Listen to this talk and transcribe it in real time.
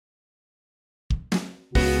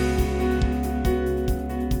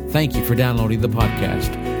Thank you for downloading the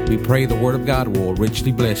podcast. We pray the Word of God will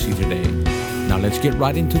richly bless you today. Now let's get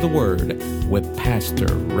right into the Word with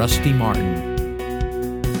Pastor Rusty Martin.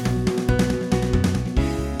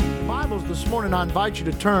 Bibles this morning, I invite you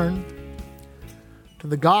to turn to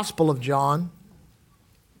the Gospel of John.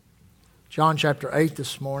 John chapter 8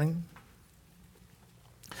 this morning.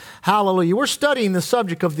 Hallelujah. We're studying the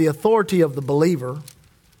subject of the authority of the believer.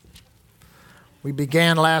 We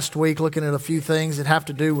began last week looking at a few things that have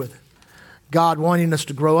to do with God wanting us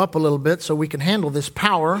to grow up a little bit so we can handle this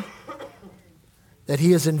power that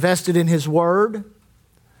He has invested in His Word,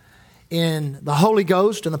 in the Holy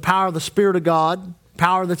Ghost and the power of the Spirit of God,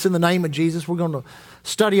 power that's in the name of Jesus. We're going to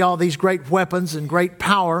study all these great weapons and great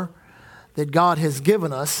power that God has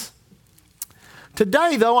given us.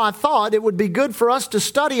 Today, though, I thought it would be good for us to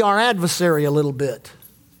study our adversary a little bit.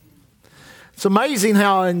 It's amazing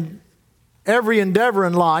how in every endeavor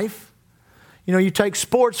in life, you take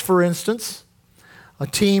sports, for instance. A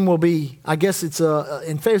team will be, I guess it's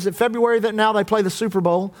is it February that now they play the Super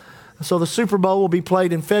Bowl? So the Super Bowl will be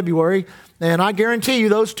played in February. And I guarantee you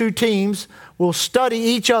those two teams will study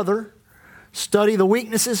each other, study the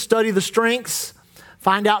weaknesses, study the strengths,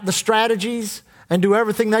 find out the strategies, and do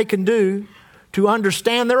everything they can do to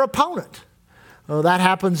understand their opponent. That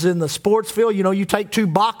happens in the sports field. You take two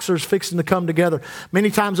boxers fixing to come together. Many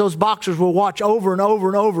times those boxers will watch over and over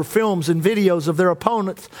and over films and videos of their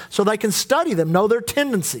opponents so they can study them, know their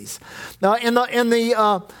tendencies. In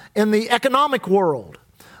the economic world,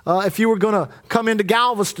 if you were going to come into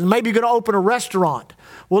Galveston, maybe you're going to open a restaurant.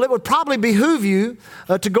 Well, it would probably behoove you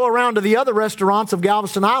to go around to the other restaurants of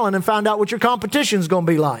Galveston Island and find out what your competition is going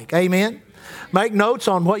to be like. Amen? Make notes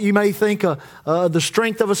on what you may think the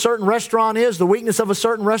strength of a certain restaurant is, the weakness of a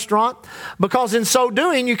certain restaurant, because in so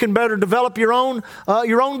doing, you can better develop your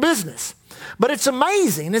own business. But it's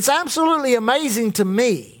amazing, it's absolutely amazing to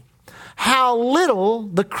me how little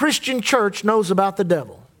the Christian church knows about the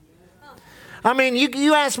devil. I mean,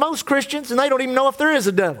 you ask most Christians, and they don't even know if there is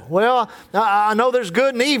a devil. Well, I know there's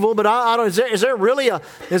good and evil, but I don't. Is there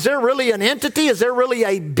really an entity? Is there really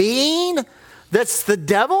a being that's the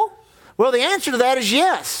devil? Well, the answer to that is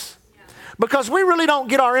yes. Because we really don't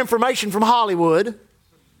get our information from Hollywood.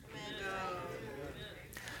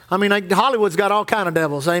 I mean, Hollywood's got all kind of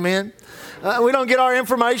devils, amen? We don't get our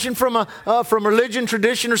information from religion,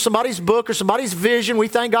 tradition, or somebody's book, or somebody's vision. We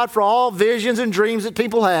thank God for all visions and dreams that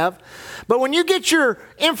people have. But when you get your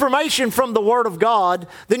information from the Word of God,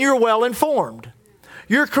 then you're well informed.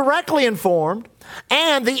 You're correctly informed,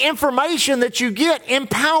 and the information that you get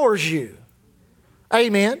empowers you.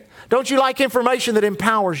 Amen. Don't you like information that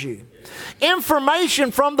empowers you? Information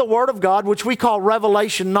from the Word of God, which we call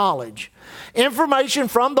revelation knowledge. Information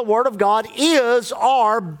from the Word of God is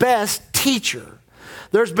our best teacher.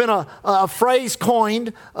 There's been a phrase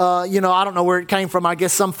coined, I don't know where it came from. I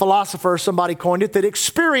guess some philosopher or somebody coined it, that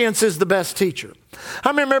experience is the best teacher.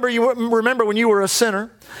 I remember when you were a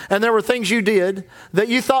sinner and there were things you did that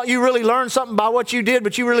you thought you really learned something by what you did,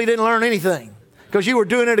 but you really didn't learn anything because you were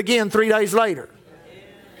doing it again 3 days later.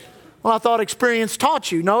 Well, I thought experience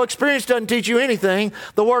taught you. No, experience doesn't teach you anything.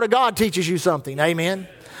 The Word of God teaches you something. Amen.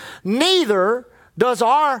 Neither does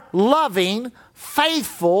our loving,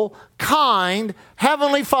 faithful, kind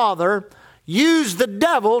Heavenly Father use the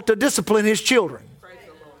devil to discipline His children.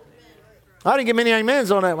 I didn't get many amens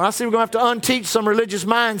on that one. I see we're going to have to unteach some religious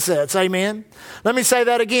mindsets. Amen. Let me say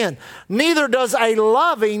that again. Neither does a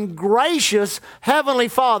loving, gracious Heavenly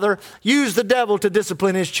Father use the devil to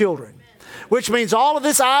discipline His children. Which means all of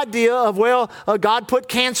this idea of, God put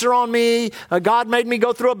cancer on me. God made me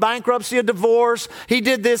go through a bankruptcy, a divorce. He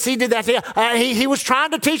did this, He did that. He was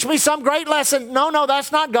trying to teach me some great lesson. No,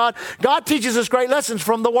 that's not God. God teaches us great lessons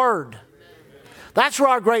from the Word. That's where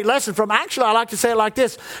our great lesson from. Actually, I like to say it like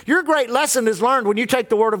this. Your great lesson is learned when you take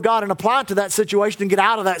the Word of God and apply it to that situation and get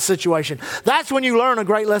out of that situation. That's when you learn a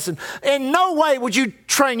great lesson. In no way would you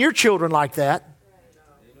train your children like that.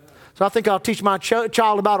 So I think I'll teach my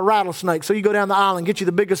child about a rattlesnake. So you go down the aisle and get you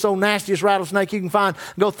the biggest, old nastiest rattlesnake you can find,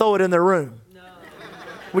 and go throw it in their room. No.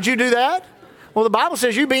 Would you do that? Well, the Bible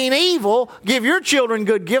says you being evil, give your children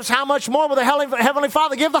good gifts. How much more will the Heavenly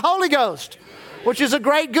Father give the Holy Ghost? Which is a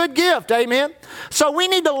great good gift. Amen. So we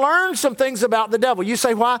need to learn some things about the devil. You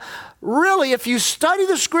say, why? Really, if you study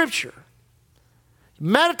the Scripture,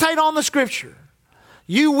 meditate on the Scripture,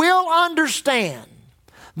 you will understand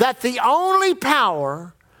that the only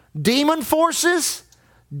power demon forces,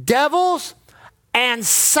 devils, and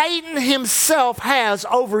Satan himself has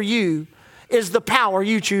over you is the power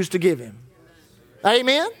you choose to give him.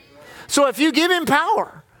 Amen? So if you give him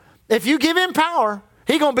power, He's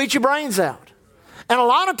going to beat your brains out. And a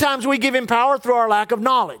lot of times we give him power through our lack of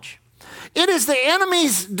knowledge. It is the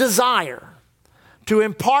enemy's desire to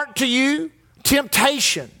impart to you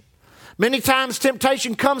temptation. Many times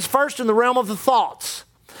temptation comes first in the realm of the thoughts.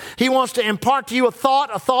 He wants to impart to you a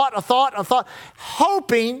thought,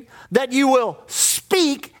 hoping that you will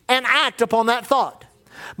speak and act upon that thought.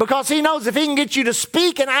 Because he knows if he can get you to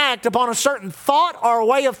speak and act upon a certain thought or a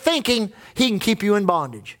way of thinking, he can keep you in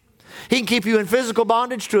bondage. He can keep you in physical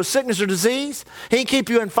bondage to a sickness or disease. He can keep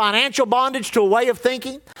you in financial bondage to a way of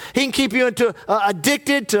thinking. He can keep you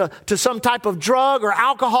addicted to some type of drug or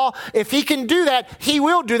alcohol. If he can do that, he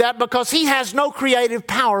will do that because he has no creative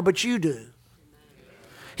power, but you do.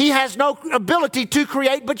 He has no ability to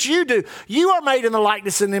create, but you do. You are made in the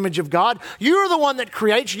likeness and image of God. You are the one that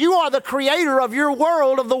creates. You are the creator of your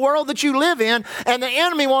world, of the world that you live in. And the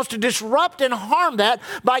enemy wants to disrupt and harm that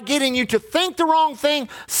by getting you to think the wrong thing,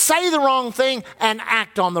 say the wrong thing, and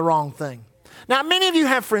act on the wrong thing. Now, many of you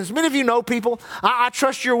have friends. Many of you know people. I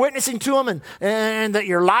trust you're witnessing to them and that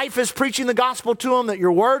your life is preaching the gospel to them, that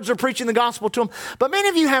your words are preaching the gospel to them. But many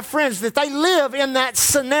of you have friends that they live in that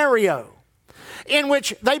scenario in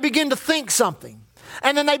which they begin to think something,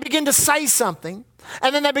 and then they begin to say something,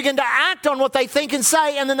 and then they begin to act on what they think and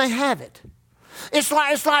say, and then they have it. It's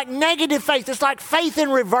like negative faith. It's like faith in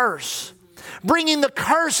reverse. Bringing the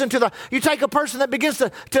curse into you take a person that begins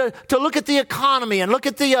to look at the economy and look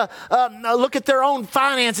at their own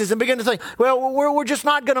finances and begin to think, well, we're just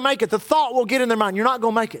not going to make it. The thought will get in their mind. You're not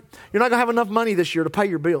going to make it. You're not going to have enough money this year to pay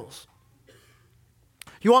your bills.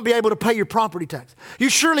 You won't be able to pay your property tax. You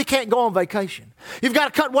surely can't go on vacation. You've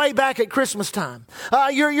got to cut way back at Christmas time.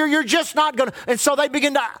 You're just not going to. And so they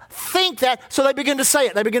begin to think that, so they begin to say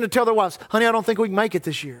it. They begin to tell their wives, honey, I don't think we can make it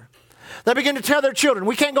this year. They begin to tell their children,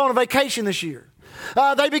 we can't go on a vacation this year.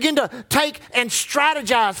 They begin to take and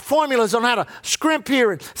strategize formulas on how to scrimp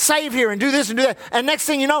here and save here and do this and do that. And next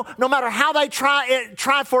thing you know, no matter how they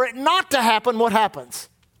try for it not to happen, what happens?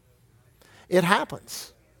 It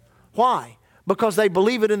happens. Why? Because they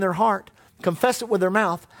believe it in their heart, confess it with their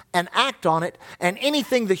mouth, and act on it. And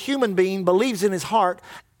anything the human being believes in his heart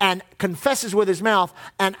and confesses with his mouth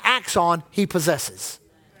and acts on, he possesses.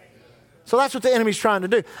 So that's what the enemy's trying to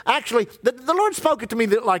do. Actually, the Lord spoke it to me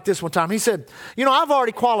like this one time. He said, I've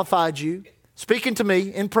already qualified you, speaking to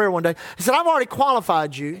me in prayer one day. He said, I've already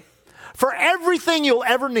qualified you for everything you'll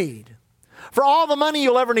ever need. For all the money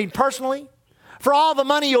you'll ever need personally. For all the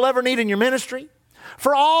money you'll ever need in your ministry.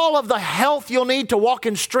 For all of the health you'll need to walk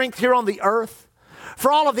in strength here on the earth.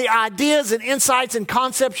 For all of the ideas and insights and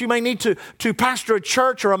concepts you may need to pastor a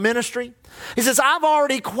church or a ministry. He says, I've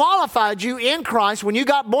already qualified you in Christ. When you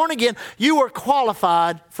got born again, you were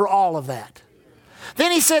qualified for all of that.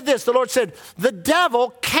 Then he said this, the Lord said, the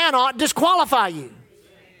devil cannot disqualify you.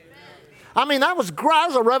 I mean, that was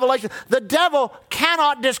a revelation. The devil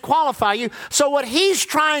cannot disqualify you. So what he's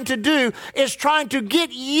trying to do is trying to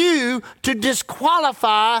get you to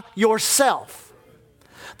disqualify yourself.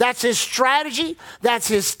 That's his strategy. That's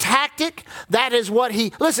his tactic. That is what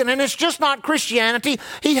listen, and it's just not Christianity.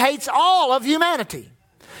 He hates all of humanity.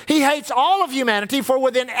 He hates all of humanity, for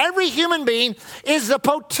within every human being is the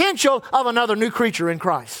potential of another new creature in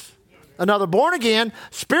Christ. Another born again,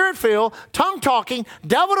 spirit-filled, tongue-talking,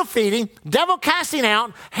 devil-defeating, devil-casting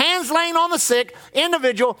out, hands laying on the sick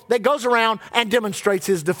individual that goes around and demonstrates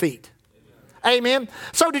his defeat. Amen.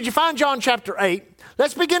 So did you find John chapter 8?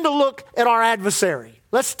 Let's begin to look at our adversary.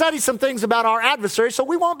 Let's study some things about our adversary so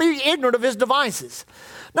we won't be ignorant of his devices.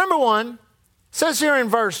 Number one, it says here in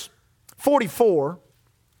verse 44,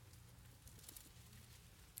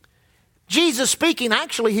 Jesus speaking,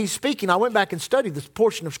 actually he's speaking, I went back and studied this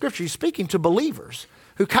portion of Scripture, he's speaking to believers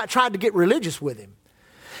who tried to get religious with him.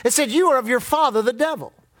 It said, you are of your father the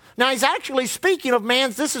devil. Now he's actually speaking of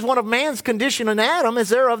this is one of man's condition in Adam, is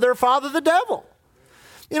they're of their father the devil.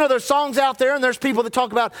 There's songs out there and there's people that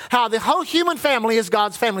talk about how the whole human family is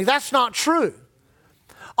God's family. That's not true.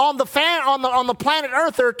 On the planet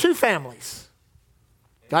Earth, there are two families.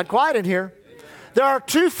 Got quiet in here. There are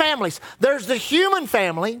two families. There's the human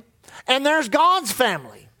family, and there's God's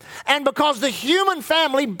family. And because the human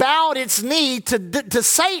family bowed its knee to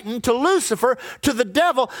Satan, to Lucifer, to the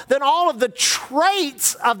devil, then all of the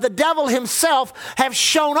traits of the devil himself have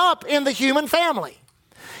shown up in the human family.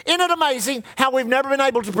 Isn't it amazing how we've never been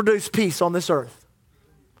able to produce peace on this earth?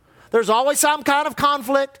 There's always some kind of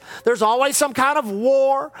conflict. There's always some kind of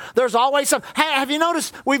war. There's always have you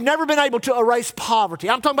noticed we've never been able to erase poverty?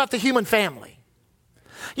 I'm talking about the human family.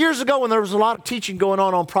 Years ago, when there was a lot of teaching going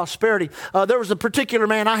on prosperity, there was a particular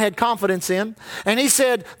man I had confidence in, and he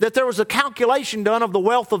said that there was a calculation done of the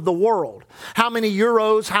wealth of the world. How many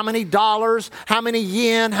euros, how many dollars, how many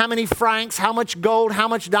yen, how many francs, how much gold, how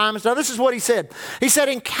much diamonds. Now, this is what he said. He said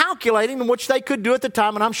in calculating, which they could do at the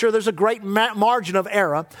time, and I'm sure there's a great margin of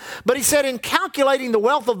error, but he said in calculating the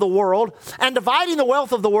wealth of the world and dividing the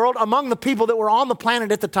wealth of the world among the people that were on the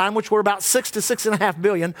planet at the time, which were about 6 to 6.5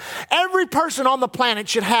 billion, every person on the planet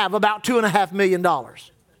should have about $2.5 million.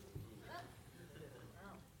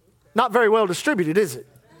 Not very well distributed, is it?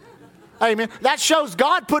 Amen. That shows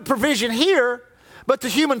God put provision here, but the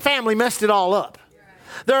human family messed it all up.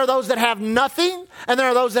 There are those that have nothing, and there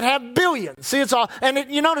are those that have billions. See, it's all, and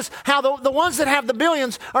you notice how the ones that have the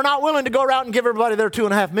billions are not willing to go out and give everybody their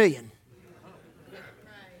 $2.5 million.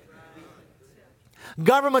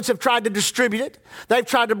 Governments have tried to distribute it. They've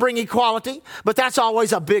tried to bring equality, but that's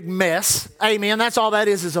always a big mess. Amen. That's all that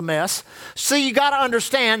is a mess. See, you got to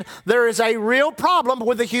understand there is a real problem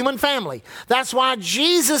with the human family. That's why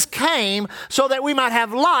Jesus came, so that we might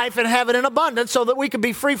have life and have it in abundance, so that we could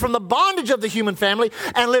be free from the bondage of the human family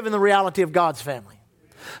and live in the reality of God's family.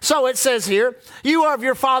 So it says here, you are of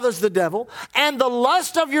your father's the devil, and the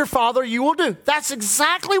lust of your father you will do. That's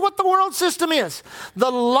exactly what the world system is. The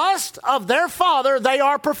lust of their father they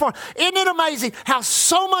are performing. Isn't it amazing how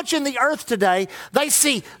so much in the earth today, they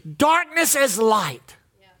see darkness as light?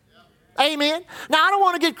 Yeah. Amen? Now, I don't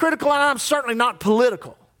want to get critical, and I'm certainly not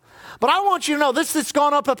political. But I want you to know, this that's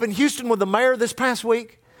gone up in Houston with the mayor this past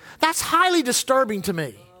week, that's highly disturbing to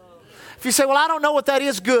me. If you say, well, I don't know what that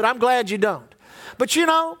is, good. I'm glad you don't. But you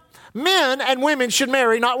know, men and women should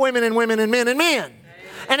marry, not women and women and men and men.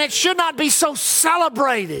 And it should not be so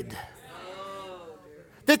celebrated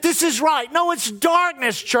that this is right. No, it's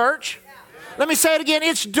darkness, church. Let me say it again.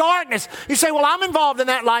 It's darkness. You say, well, I'm involved in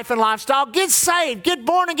that life and lifestyle. Get saved, get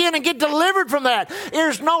born again, and get delivered from that.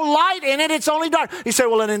 There's no light in it. It's only dark. You say,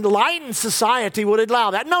 well, an enlightened society would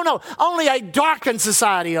allow that. No. Only a darkened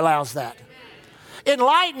society allows that.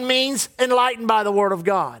 Enlightened means enlightened by the Word of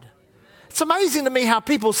God. It's amazing to me how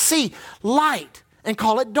people see light and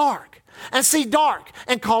call it dark, and see dark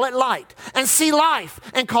and call it light, and see life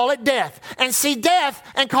and call it death, and see death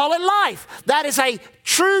and call it life. That is a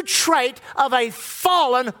true trait of a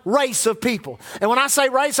fallen race of people. And when I say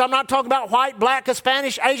race, I'm not talking about white, black,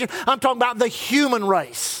 Spanish, Asian. I'm talking about the human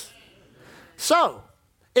race. So,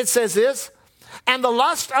 it says this, and the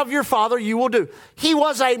lust of your father you will do. He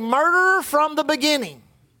was a murderer from the beginning,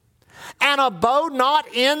 and abode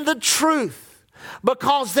not in the truth,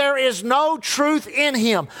 because there is no truth in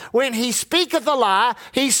him. When he speaketh a lie,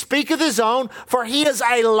 he speaketh his own, for he is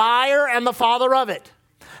a liar and the father of it.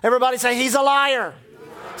 Everybody say, he's a liar.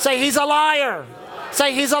 Say, he's a liar.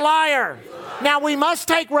 Say, he's a liar. Now, we must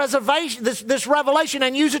take this revelation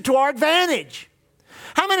and use it to our advantage.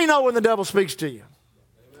 How many know when the devil speaks to you?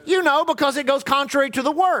 You know, because it goes contrary to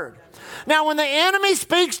the word. Now, when the enemy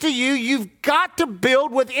speaks to you, you've got to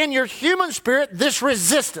build within your human spirit this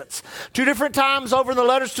resistance. 2 different times over in the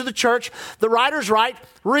letters to the church, the writers write,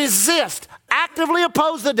 resist, actively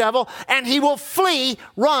oppose the devil, and he will flee,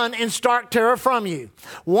 run in stark terror from you.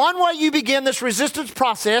 One way you begin this resistance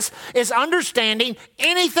process is understanding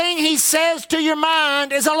anything he says to your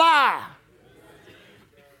mind is a lie.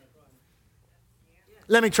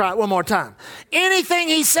 Let me try it one more time. Anything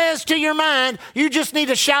he says to your mind, you just need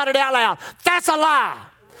to shout it out loud. That's a lie.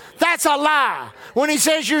 That's a lie. When he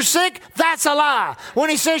says you're sick, that's a lie. When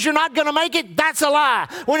he says you're not going to make it, that's a lie.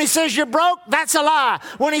 When he says you're broke, that's a lie.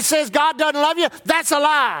 When he says God doesn't love you, that's a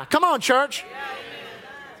lie. Come on, church.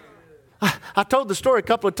 I told the story a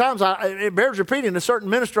couple of times. It bears repeating. A certain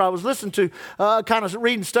minister I was listening to, kind of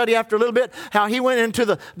reading study after a little bit, how he went into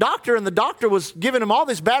the doctor, and the doctor was giving him all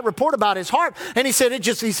this bad report about his heart. And he said,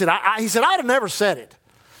 I'd have never said it.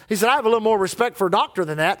 He said, I have a little more respect for a doctor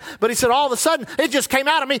than that. But he said, all of a sudden, it just came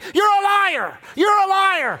out of me, you're a liar. You're a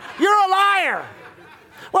liar. You're a liar.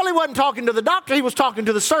 Well, he wasn't talking to the doctor. He was talking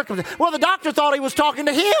to the circumstance. Well, the doctor thought he was talking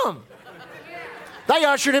to him. They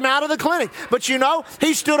ushered him out of the clinic. But you know,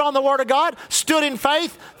 he stood on the Word of God, stood in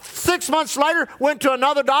faith. 6 months later, went to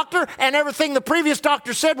another doctor, and everything the previous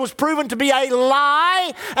doctor said was proven to be a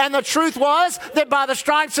lie. And the truth was that by the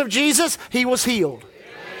stripes of Jesus, he was healed.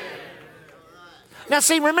 Now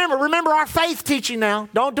see, remember our faith teaching now.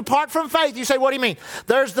 Don't depart from faith. You say, what do you mean?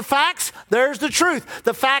 There's the facts, there's the truth.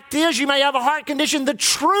 The fact is you may have a heart condition. The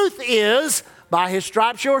truth is, by his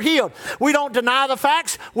stripes you're healed. We don't deny the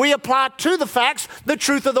facts. We apply to the facts the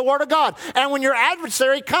truth of the Word of God. And when your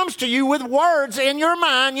adversary comes to you with words in your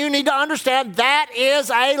mind, you need to understand that is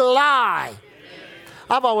a lie.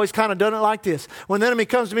 I've always kind of done it like this. When the enemy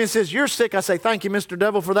comes to me and says, you're sick, I say, thank you, Mr.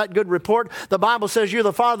 Devil, for that good report. The Bible says you're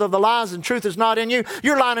the father of the lies and truth is not in you.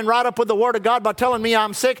 You're lining right up with the Word of God by telling me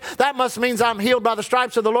I'm sick. That must mean I'm healed by the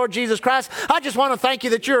stripes of the Lord Jesus Christ. I just want to thank you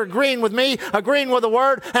that you're agreeing with me, agreeing with the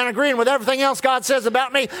Word, and agreeing with everything else God says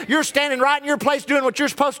about me. You're standing right in your place doing what you're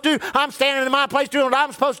supposed to do. I'm standing in my place doing what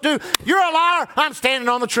I'm supposed to do. You're a liar. I'm standing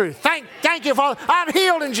on the truth. Thank you, Father. I'm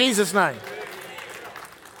healed in Jesus' name.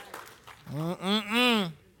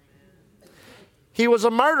 He was a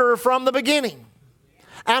murderer from the beginning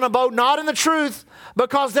and abode not in the truth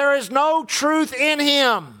because there is no truth in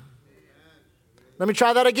him. Let me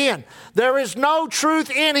try that again. There is no truth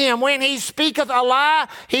in him. When he speaketh a lie,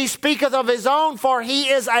 he speaketh of his own, for he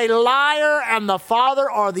is a liar and the father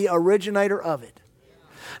or the originator of it.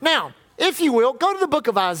 Now, if you will, go to the book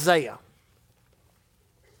of Isaiah.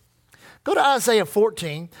 Go to Isaiah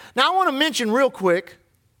 14. Now, I want to mention real quick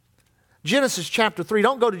Genesis chapter 3.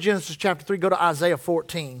 Don't go to Genesis chapter 3. Go to Isaiah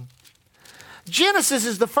 14. Genesis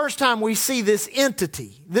is the first time we see this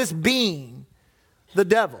entity, this being, the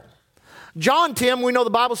devil. John 10, we know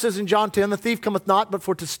the Bible says in John 10, the thief cometh not but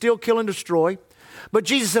for to steal, kill, and destroy. But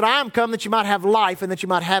Jesus said, I am come that you might have life and that you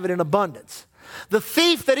might have it in abundance. The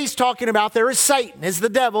thief that he's talking about there is Satan, is the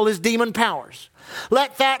devil, is demon powers.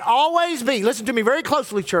 Let that always be, listen to me very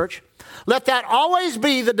closely, church. Let that always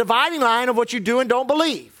be the dividing line of what you do and don't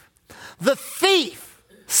believe. The thief,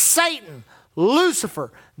 Satan,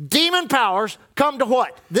 Lucifer, demon powers come to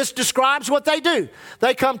what? This describes what they do.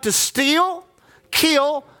 They come to steal,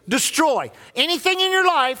 kill, destroy. Anything in your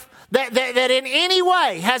life that in any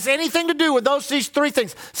way has anything to do with these three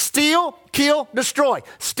things. Steal, kill, destroy.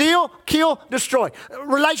 Steal, kill, destroy.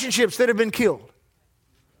 Relationships that have been killed.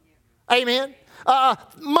 Amen.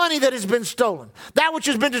 Money that has been stolen. That which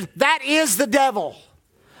has been, that is the devil.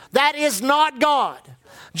 That is not God.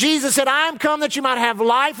 Jesus said, I am come that you might have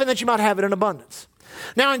life and that you might have it in abundance.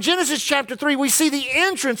 Now in Genesis chapter 3, we see the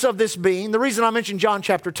entrance of this being. The reason I mentioned John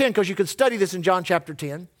chapter 10, because you can study this in John chapter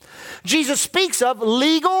 10. Jesus speaks of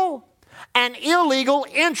legal and illegal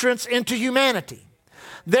entrance into humanity.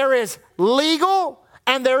 There is legal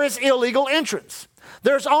and there is illegal entrance.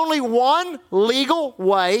 There's only one legal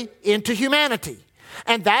way into humanity,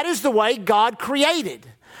 and that is the way God created.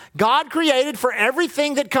 God created for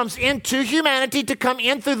everything that comes into humanity to come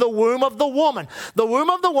in through the womb of the woman. The womb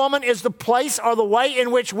of the woman is the place or the way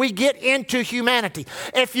in which we get into humanity.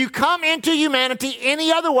 If you come into humanity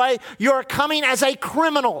any other way, you're coming as a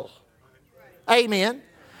criminal. Amen.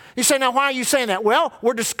 You say, now why are you saying that? Well,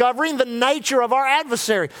 we're discovering the nature of our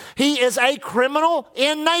adversary. He is a criminal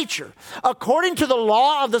in nature. According to the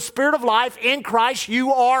law of the Spirit of life in Christ,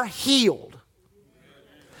 you are healed.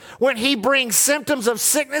 When he brings symptoms of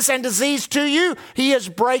sickness and disease to you, he is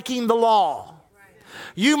breaking the law.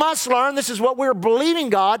 You must learn, this is what we're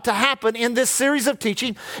believing God to happen in this series of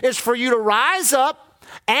teaching, is for you to rise up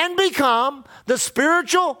and become the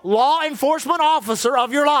spiritual law enforcement officer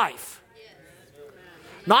of your life.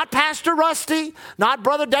 Not Pastor Rusty, not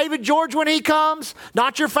Brother David George when he comes,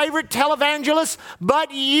 not your favorite televangelist,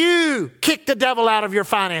 but you kick the devil out of your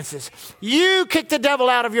finances. You kick the devil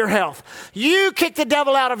out of your health. You kick the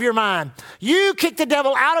devil out of your mind. You kick the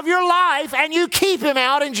devil out of your life and you keep him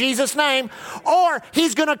out in Jesus' name, or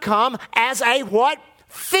he's going to come as a what?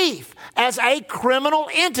 Thief, as a criminal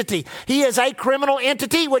entity. He is a criminal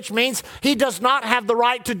entity, which means he does not have the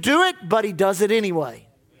right to do it, but he does it anyway.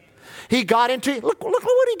 He got into, look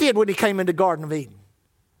what he did when he came into Garden of Eden.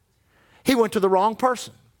 He went to the wrong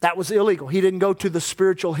person. That was illegal. He didn't go to the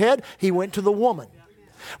spiritual head. He went to the woman.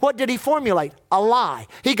 What did he formulate? A lie.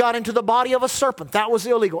 He got into the body of a serpent. That was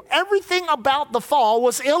illegal. Everything about the fall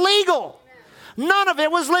was illegal. None of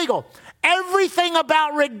it was legal. Everything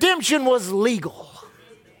about redemption was legal.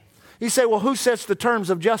 You say, well, who sets the terms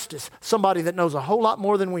of justice? Somebody that knows a whole lot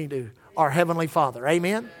more than we do. Our Heavenly Father.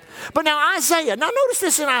 Amen? But now Isaiah. Now notice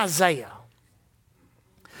this in Isaiah.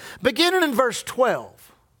 Beginning in verse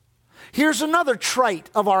 12. Here's another trait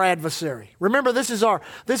of our adversary. Remember, this is our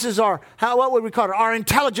what would we call it? Our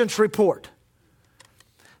intelligence report.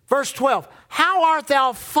 Verse 12. How art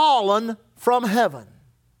thou fallen from heaven?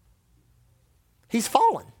 He's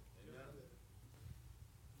fallen.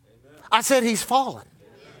 I said he's fallen.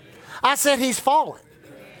 I said he's fallen.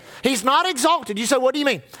 He's not exalted. You say, what do you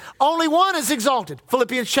mean? Only one is exalted.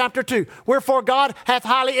 Philippians chapter 2. Wherefore God hath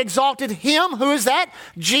highly exalted him. Who is that?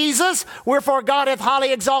 Jesus. Wherefore God hath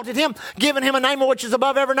highly exalted him, given him a name which is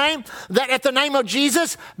above every name, that at the name of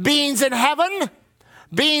Jesus, beings in heaven,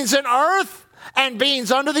 beings in earth, and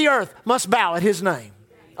beings under the earth must bow at his name.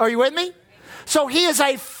 Are you with me? So he is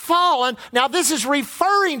a fallen. Now this is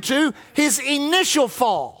referring to his initial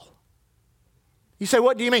fall. You say,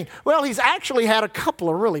 what do you mean? Well, he's actually had a couple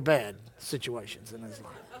of really bad situations in his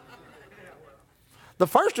life. The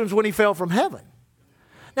first one's when he fell from heaven.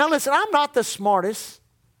 Now listen, I'm not the smartest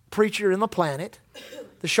preacher in the planet,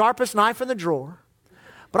 the sharpest knife in the drawer,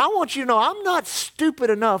 but I want you to know I'm not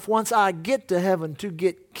stupid enough once I get to heaven to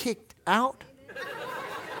get kicked out.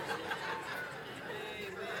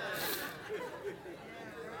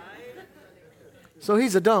 So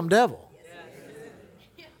he's a dumb devil.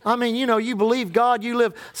 I mean, you believe God, you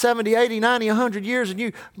live 70, 80, 90, 100 years, and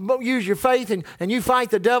you use your faith, and you fight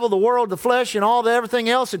the devil, the world, the flesh, and all the everything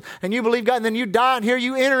else, and you believe God, and then you die, and here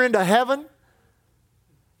you enter into heaven.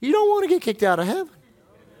 You don't want to get kicked out of heaven.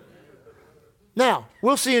 Now,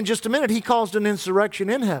 we'll see in just a minute, he caused an insurrection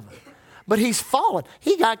in heaven. But he's fallen.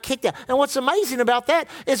 He got kicked out. And what's amazing about that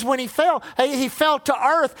is when he fell to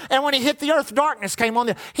earth, and when he hit the earth, darkness came on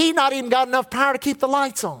there. He not even got enough power to keep the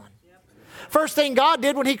lights on. First thing God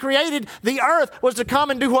did when he created the earth was to come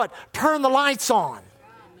and do what? Turn the lights on.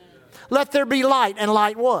 Let there be light, and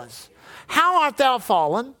light was. How art thou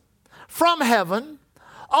fallen from heaven,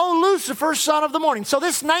 O Lucifer, son of the morning? So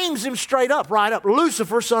this names him straight up, right up.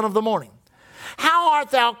 Lucifer, son of the morning. How art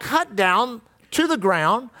thou cut down to the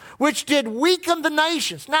ground, which did weaken the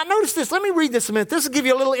nations? Now notice this. Let me read this a minute. This will give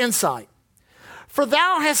you a little insight. For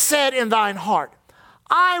thou hast said in thine heart,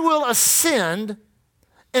 I will ascend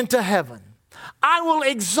into heaven. I will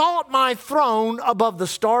exalt my throne above the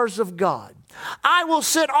stars of God. I will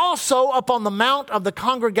sit also upon the mount of the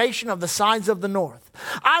congregation of the sides of the north.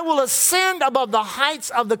 I will ascend above the heights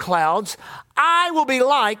of the clouds. I will be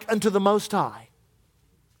like unto the Most High.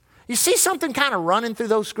 You see something kind of running through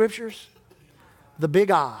those scriptures? The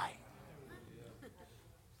big I.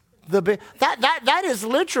 That is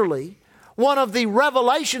literally one of the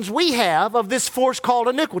revelations we have of this force called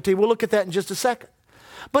iniquity. We'll look at that in just a second.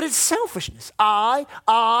 But it's selfishness. I.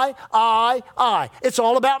 It's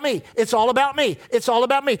all about me. It's all about me. It's all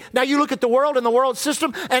about me. Now you look at the world and the world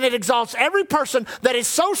system, and it exalts every person that is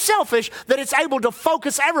so selfish that it's able to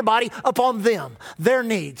focus everybody upon them, their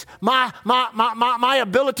needs, my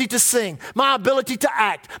ability to sing, my ability to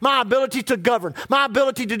act, my ability to govern, my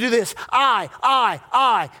ability to do this.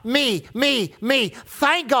 I, me.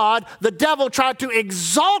 Thank God the devil tried to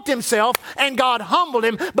exalt himself and God humbled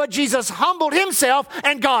him, but Jesus humbled himself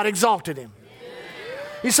and God exalted him.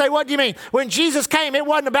 You say, what do you mean? When Jesus came, it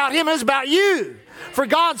wasn't about him, it was about you. For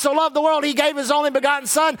God so loved the world, he gave his only begotten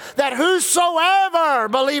Son, that whosoever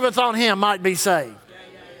believeth on him might be saved.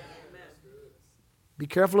 Be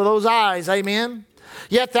careful of those eyes, amen?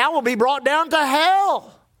 Yet thou will be brought down to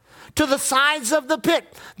hell, to the sides of the pit.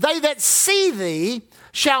 They that see thee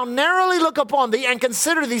shall narrowly look upon thee and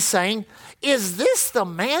consider thee, saying, is this the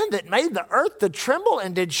man that made the earth to tremble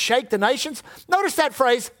and did shake the nations? Notice that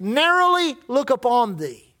phrase, narrowly look upon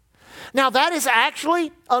thee. Now that is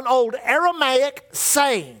actually an old Aramaic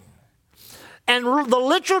saying. And the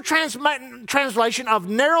literal translation of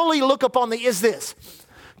narrowly look upon thee is this: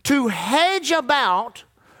 to hedge about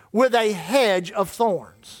with a hedge of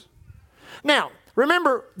thorns. Now,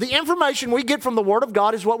 remember, the information we get from the Word of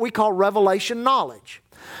God is what we call revelation knowledge.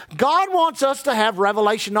 God wants us to have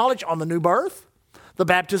revelation knowledge on the new birth, the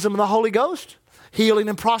baptism of the Holy Ghost, healing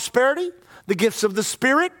and prosperity, the gifts of the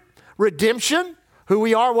Spirit, redemption, who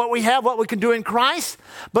we are, what we have, what we can do in Christ.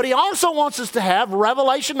 But he also wants us to have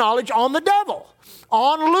revelation knowledge on the devil,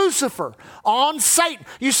 on Lucifer, on Satan.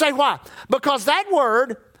 You say, why? Because that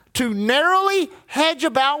word, to narrowly hedge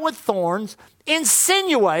about with thorns,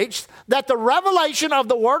 insinuates that the revelation of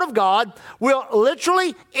the Word of God will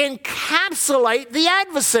literally encapsulate the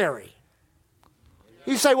adversary.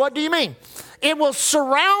 You say, what do you mean? It will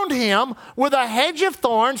surround him with a hedge of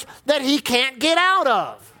thorns that he can't get out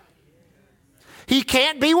of. He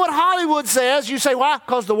can't be what Hollywood says. You say, why?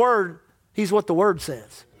 Because he's what the Word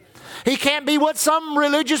says. He can't be what some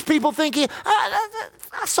religious people think he...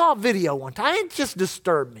 I saw a video one time. It just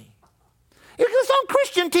disturbed me. It was on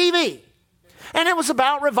Christian TV. And it was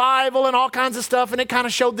about revival and all kinds of stuff. And it kind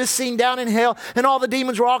of showed this scene down in hell. And all the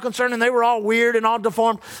demons were all concerned. And they were all weird and all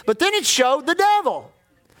deformed. But then it showed the devil.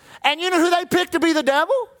 And you know who they picked to be the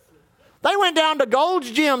devil? They went down to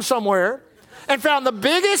Gold's Gym somewhere and found the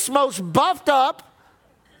biggest, most buffed up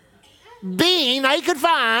being they could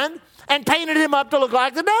find and painted him up to look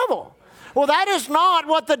like the devil. Well, that is not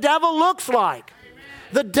what the devil looks like.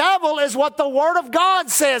 The devil is what the Word of God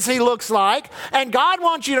says he looks like. And God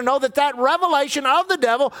wants you to know that that revelation of the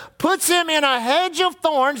devil puts him in a hedge of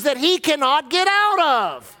thorns that he cannot get out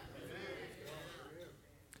of.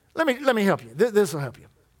 Let me help you. This will help you.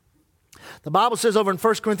 The Bible says over in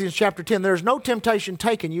 1 Corinthians chapter 10, there is no temptation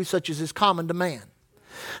taken you such as is common to man.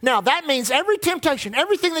 Now, that means every temptation,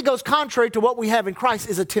 everything that goes contrary to what we have in Christ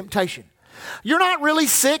is a temptation. You're not really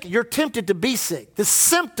sick. You're tempted to be sick. The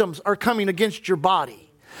symptoms are coming against your body.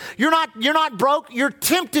 You're not broke. You're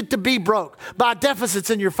tempted to be broke by deficits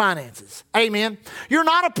in your finances. Amen. You're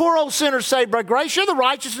not a poor old sinner saved by grace. You're the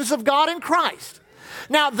righteousness of God in Christ.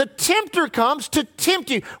 Now, the tempter comes to tempt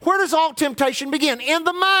you. Where does all temptation begin? In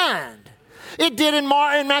the mind. It did in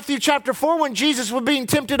Matthew chapter 4 when Jesus was being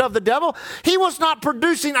tempted of the devil. He was not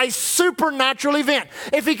producing a supernatural event.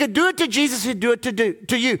 If he could do it to Jesus, he'd do it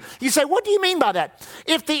to you. You say, what do you mean by that?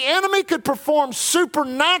 If the enemy could perform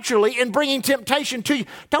supernaturally in bringing temptation to you,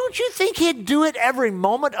 don't you think he'd do it every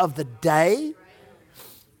moment of the day?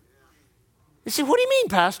 You say, what do you mean,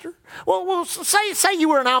 Pastor? Well, say you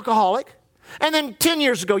were an alcoholic, and then 10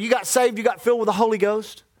 years ago you got saved, you got filled with the Holy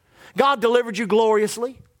Ghost. God delivered you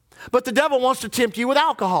gloriously. But the devil wants to tempt you with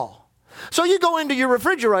alcohol. So you go into your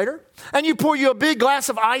refrigerator and you pour you a big glass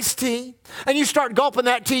of iced tea and you start gulping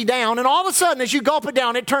that tea down, and all of a sudden as you gulp it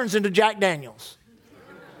down, it turns into Jack Daniels.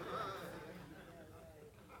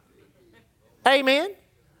 Amen?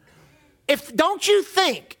 Don't you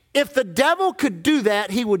think if the devil could do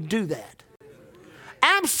that, he would do that?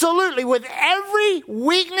 Absolutely, with every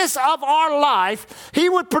weakness of our life, he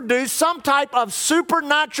would produce some type of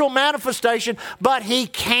supernatural manifestation, but he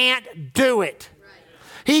can't do it.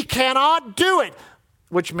 He cannot do it,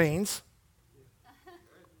 which means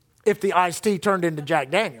if the iced tea turned into Jack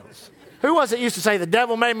Daniels. Who was it used to say, the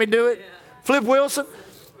devil made me do it? Flip Wilson?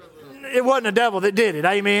 It wasn't the devil that did it,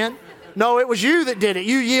 amen? No, it was you that did it.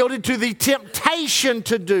 You yielded to the temptation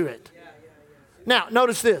to do it. Now,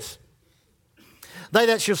 notice this. They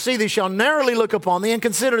that shall see thee shall narrowly look upon thee and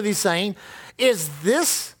consider thee, saying, is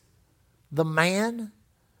this the man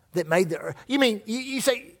that made the earth? You mean, you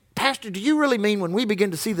say, Pastor, do you really mean when we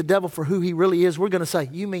begin to see the devil for who he really is, we're going to say,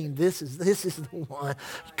 you mean this is the one?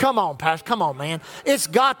 Come on, Pastor, come on, man. It's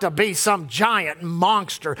got to be some giant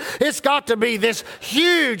monster. It's got to be this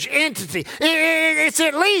huge entity. It's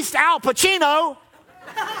at least Al Pacino.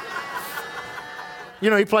 You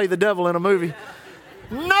know, he played the devil in a movie.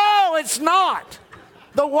 No, it's not.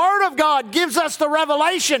 The Word of God gives us the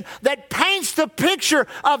revelation that paints the picture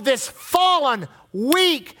of this fallen,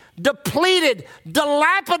 weak, depleted,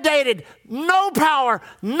 dilapidated, no power,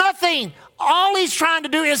 nothing. All he's trying to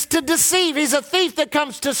do is to deceive. He's a thief that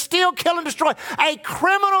comes to steal, kill, and destroy. A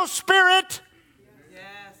criminal spirit. Yes.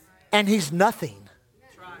 And he's nothing.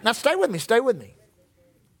 Right. Now stay with me, stay with me.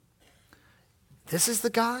 This is the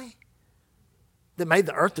guy that made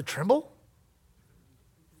the earth to tremble?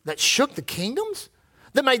 That shook the kingdoms?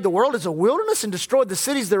 That made the world as a wilderness and destroyed the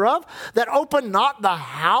cities thereof? That opened not the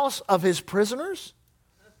house of his prisoners?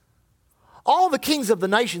 All the kings of the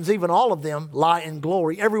nations, even all of them, lie in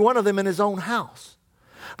glory, every one of them in his own house.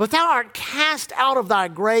 But thou art cast out of thy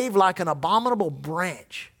grave like an abominable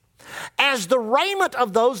branch, as the raiment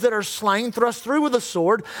of those that are slain, thrust through with a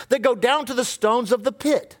sword, that go down to the stones of the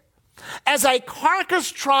pit. As a carcass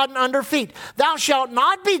trodden under feet, thou shalt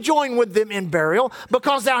not be joined with them in burial,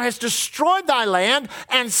 because thou hast destroyed thy land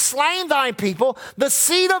and slain thy people. The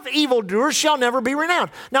seed of evildoers shall never be renowned.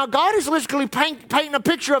 Now, God is literally painting a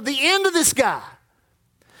picture of the end of this guy.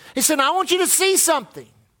 He said, I want you to see something.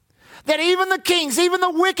 That even the kings, even the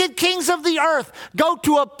wicked kings of the earth, go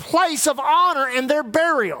to a place of honor in their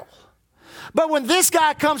burial. But when this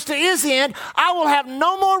guy comes to his end, I will have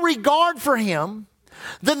no more regard for him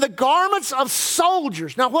than the garments of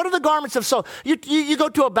soldiers. Now, what are the garments of soldiers? You go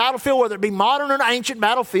to a battlefield, whether it be modern or ancient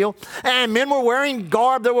battlefield, and men were wearing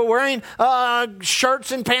garb. They were wearing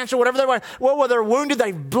shirts and pants or whatever they were. Well, when they're wounded,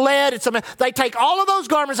 they bled. They take all of those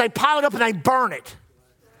garments, they pile it up, and they burn it.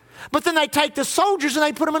 But then they take the soldiers and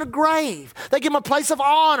they put them in a grave. They give them a place of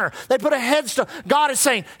honor. They put a headstone. God is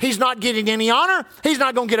saying he's not getting any honor. He's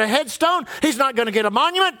not going to get a headstone. He's not going to get a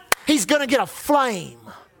monument. He's going to get a flame.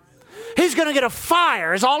 He's going to get a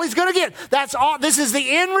fire is all he's going to get. That's all. This is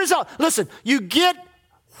the end result. Listen, you get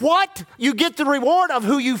what? You get the reward of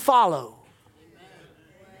who you follow.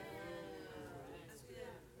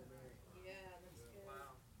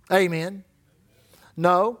 Amen.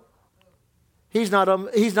 No, he's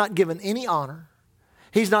not given any honor.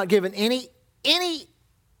 He's not given any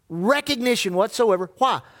recognition whatsoever.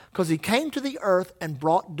 Why? Because he came to the earth and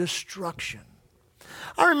brought destruction.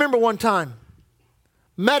 I remember one time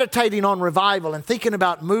meditating on revival and thinking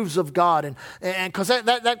about moves of God, and because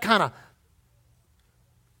that kind of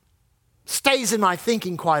stays in my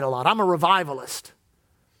thinking quite a lot. I'm a revivalist.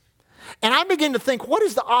 And I begin to think, what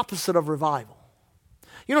is the opposite of revival?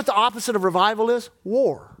 You know what the opposite of revival is?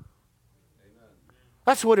 War.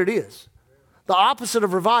 That's what it is. The opposite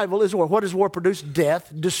of revival is war. What does war produce?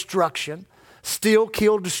 Death, destruction, steal,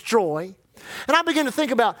 kill, destroy. And I began to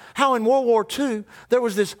think about how in World War II, there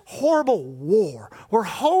was this horrible war where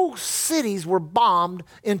whole cities were bombed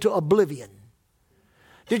into oblivion.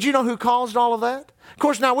 Did you know who caused all of that? Of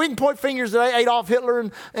course, now we can point fingers at Adolf Hitler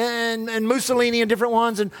and Mussolini and different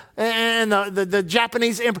ones and the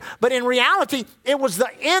Japanese emperor. But in reality, it was the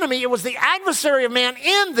enemy, it was the adversary of man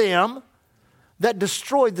in them that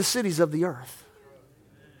destroyed the cities of the earth.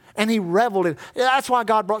 And he reveled in. That's why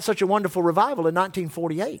God brought such a wonderful revival in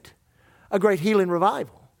 1948. A great healing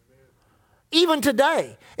revival. Even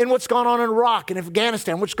today, in what's gone on in Iraq and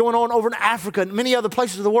Afghanistan, what's going on over in Africa and many other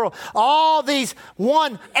places of the world, all these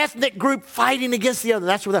one ethnic group fighting against the other.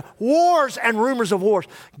 That's what wars and rumors of wars.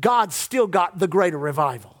 God still got the greater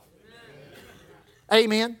revival.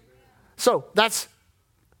 Amen. So that's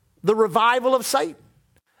the revival of Satan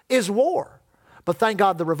is war. But thank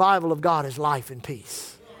God the revival of God is life and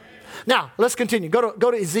peace. Now, let's continue. Go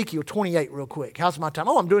to Ezekiel 28 real quick. How's my time?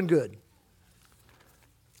 Oh, I'm doing good.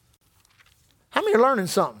 How many are learning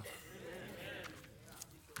something?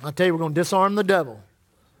 I'll tell you, we're going to disarm the devil.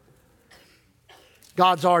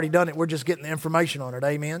 God's already done it. We're just getting the information on it.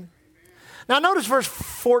 Amen. Now notice verse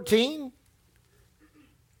 14.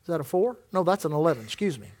 Is that a 4? No, that's an 11.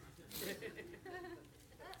 Excuse me.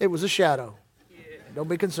 It was a shadow. Don't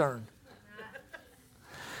be concerned.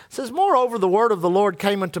 It says, moreover, the word of the Lord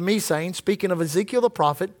came unto me, saying, speaking of Ezekiel the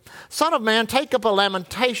prophet, Son of man, take up a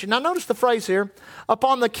lamentation. Now notice the phrase here,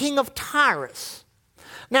 upon the king of Tyrus.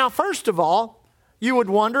 Now, first of all, you would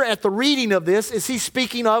wonder at the reading of this, is he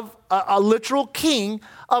speaking of a literal king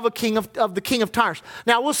of the king of Tyrus?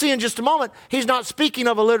 Now, we'll see in just a moment, he's not speaking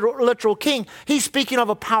of a literal king. He's speaking of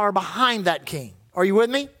a power behind that king. Are you with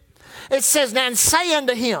me? It says, now, and say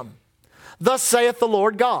unto him, thus saith the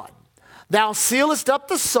Lord God, thou sealest up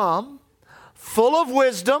the sum, full of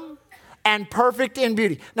wisdom and perfect in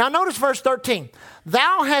beauty. Now notice verse 13.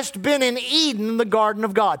 Thou hast been in Eden in the garden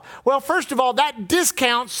of God. Well, first of all, that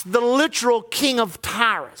discounts the literal king of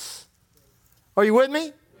Tyrus. Are you with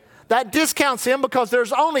me? That discounts him because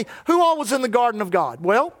there's only, who all was in the garden of God?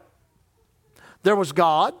 Well, there was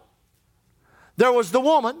God, there was the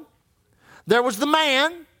woman, there was the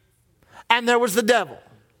man, and there was the devil.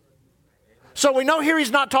 So we know here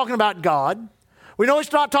he's not talking about God. We know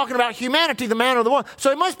he's not talking about humanity, the man or the woman. So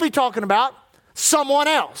he must be talking about someone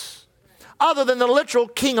else other than the literal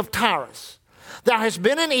king of Tyrus. Thou hast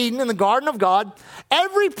been in Eden in the garden of God.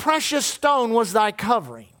 Every precious stone was thy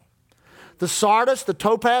covering. The sardius, the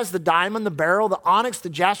topaz, the diamond, the beryl, the onyx, the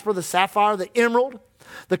jasper, the sapphire, the emerald,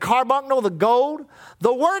 the carbuncle, the gold,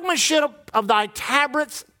 the workmanship of thy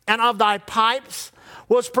tabrets and of thy pipes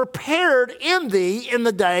was prepared in thee in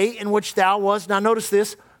the day in which thou wast, now notice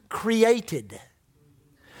this, created.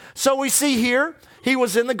 So we see here, he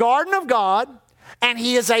was in the garden of God, and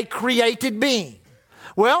he is a created being.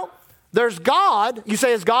 Well, there's God. You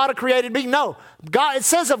say, is God a created being? No. God, it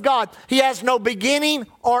says of God, he has no beginning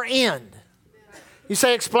or end. You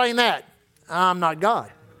say, explain that. I'm not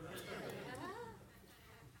God.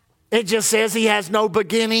 It just says he has no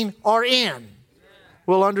beginning or end.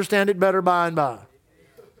 We'll understand it better by and by.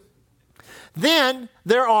 Then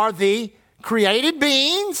there are the created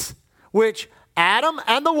beings, which Adam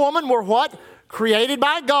and the woman were what? Created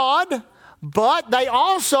by God, but they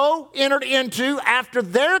also entered into, after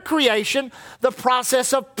their creation, the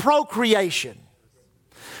process of procreation.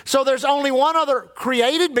 So there's only one other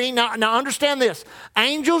created being. Now understand this.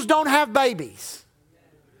 Angels don't have babies.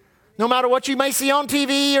 No matter what you may see on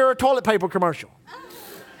TV or a toilet paper commercial.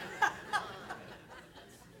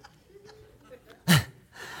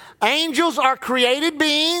 Angels are created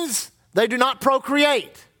beings. They do not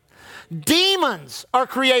procreate. Demons are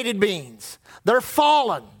created beings. They're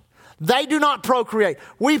fallen. They do not procreate.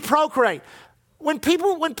 We procreate. When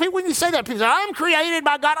you say that, people say, I'm created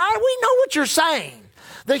by God. We know what you're saying.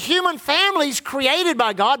 The human family is created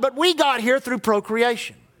by God, but we got here through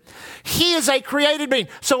procreation. He is a created being.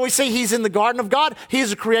 So we see he's in the garden of God. He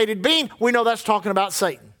is a created being. We know that's talking about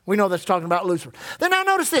Satan. We know that's talking about Lucifer. Then now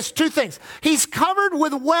notice this, 2 things. He's covered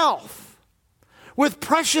with wealth, with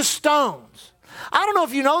precious stones. I don't know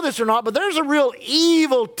if you know this or not, but there's a real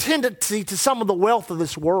evil tendency to some of the wealth of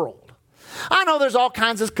this world. I know there's all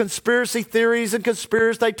kinds of conspiracy theories and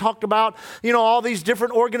conspiracies. They talked about, all these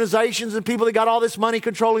different organizations and people that got all this money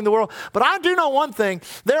controlling the world. But I do know one thing.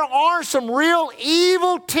 There are some real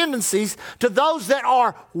evil tendencies to those that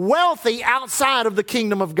are wealthy outside of the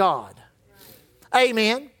kingdom of God.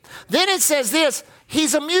 Amen. Then it says this,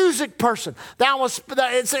 he's a music person.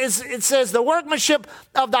 It says the workmanship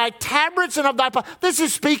of thy tabrets and of thy... This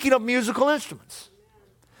is speaking of musical instruments.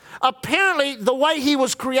 Apparently, the way he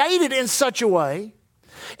was created in such a way,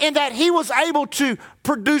 in that he was able to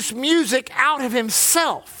produce music out of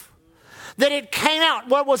himself. That it came out.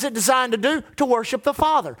 What was it designed to do? To worship the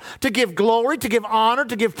Father, to give glory, to give honor,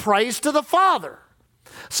 to give praise to the Father.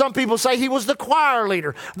 Some people say he was the choir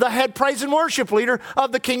leader, the head praise and worship leader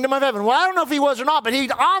of the kingdom of heaven. Well, I don't know if he was or not, but he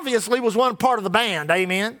obviously was one part of the band.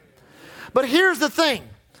 Amen. But here's the thing.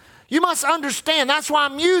 You must understand that's why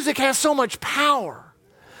music has so much power.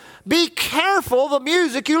 Be careful the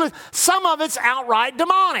music you listen. Some of it's outright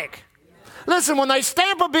demonic. Listen, when they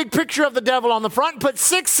stamp a big picture of the devil on the front and put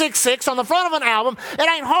 666 on the front of an album, it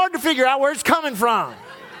ain't hard to figure out where it's coming from.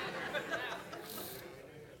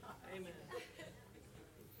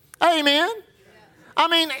 Amen. I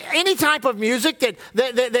mean, any type of music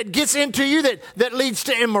that gets into you, that leads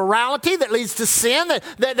to immorality, that leads to sin,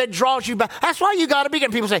 that draws you back. That's why you got to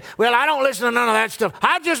begin. People say, well, I don't listen to none of that stuff.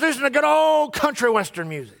 I just listen to good old country western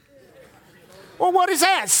music. Well, what is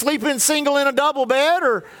that? Sleeping single in a double bed,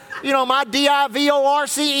 or, my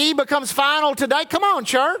DIVORCE becomes final today? Come on,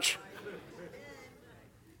 church.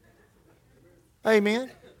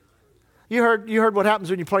 Amen. You heard what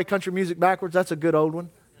happens when you play country music backwards? That's a good old one.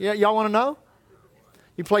 Yeah, y'all want to know?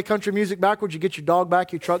 You play country music backwards, you get your dog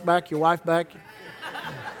back, your truck back, your wife back.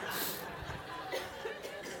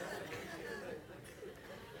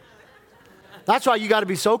 That's why you got to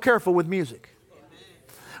be so careful with music.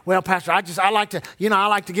 Well, Pastor, I like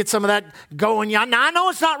to get some of that going. Yeah, now I know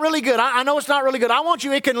it's not really good. I know it's not really good.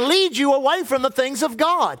 It can lead you away from the things of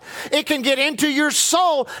God. It can get into your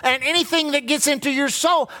soul, and anything that gets into your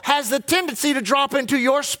soul has the tendency to drop into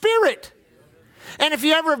your spirit. And if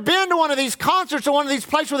you ever have been to one of these concerts or one of these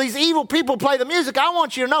places where these evil people play the music, I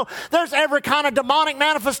want you to know there's every kind of demonic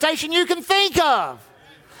manifestation you can think of.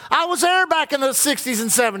 I was there back in the 60s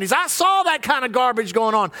and 70s. I saw that kind of garbage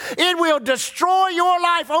going on. It will destroy your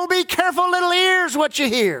life. Oh, be careful, little ears, what you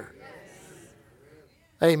hear.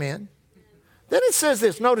 Amen. Then it says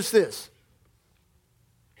this. Notice this.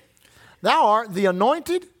 Thou art the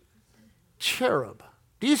anointed cherub.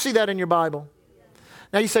 Do you see that in your Bible?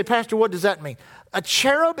 Now you say, Pastor, what does that mean? A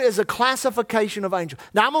cherub is a classification of angel.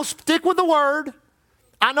 Now I'm going to stick with the word.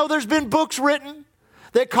 I know there's been books written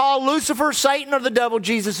that call Lucifer, Satan, or the devil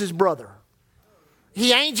Jesus' brother.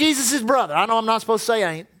 He ain't Jesus' brother. I know I'm not supposed to say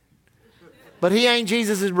ain't, but he ain't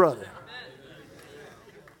Jesus' brother.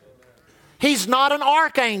 He's not an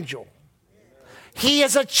archangel. He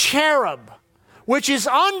is a cherub, which is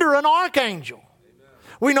under an archangel.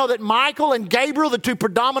 We know that Michael and Gabriel, the two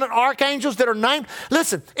predominant archangels that are named.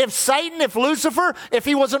 Listen, if Satan, if Lucifer, if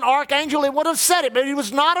he was an archangel, it would have said it. But he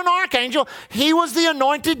was not an archangel. He was the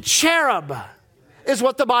anointed cherub, is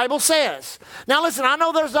what the Bible says. Now listen, I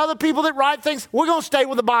know there's other people that write things. We're going to stay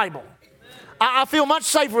with the Bible. I feel much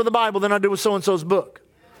safer with the Bible than I do with so-and-so's book.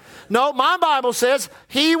 No, my Bible says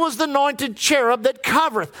he was the anointed cherub that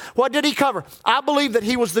covereth. What did he cover? I believe that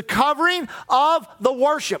he was the covering of the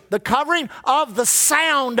worship, the covering of the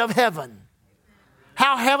sound of heaven.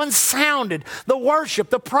 How heaven sounded, the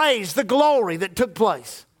worship, the praise, the glory that took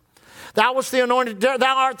place. Thou art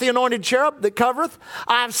the anointed cherub that covereth.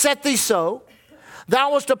 I have set thee so.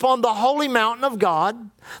 Thou wast upon the holy mountain of God.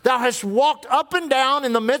 Thou hast walked up and down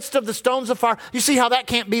in the midst of the stones of fire. You see how that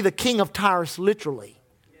can't be the king of Tyrus literally.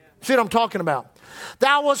 See what I'm talking about?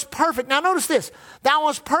 Thou wast perfect. Now notice this. Thou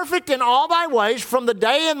wast perfect in all thy ways from the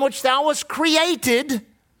day in which thou wast created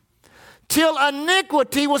till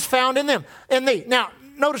iniquity was found in thee. Now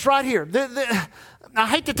notice right here. I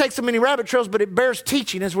hate to take so many rabbit trails, but it bears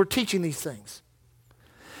teaching as we're teaching these things.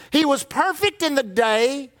 He was perfect in the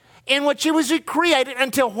day in which he was created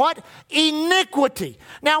until what? Iniquity.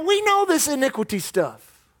 Now we know this iniquity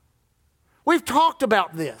stuff. We've talked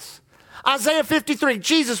about this. Isaiah 53,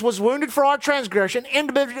 Jesus was wounded for our transgression,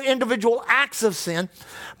 individual acts of sin,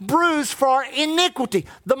 bruised for our iniquity,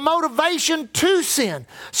 the motivation to sin.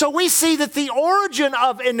 So we see that the origin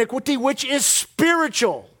of iniquity, which is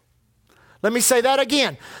spiritual. Let me say that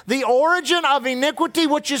again. The origin of iniquity,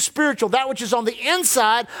 which is spiritual, that which is on the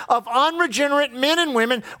inside of unregenerate men and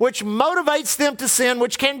women, which motivates them to sin,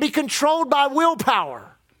 which can be controlled by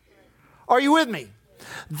willpower. Are you with me?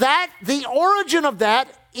 The origin of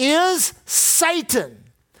that is Satan.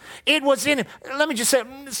 It was in him. Let me just say,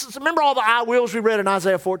 remember all the I wills we read in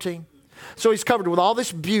Isaiah 14? So he's covered with all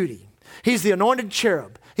this beauty. He's the anointed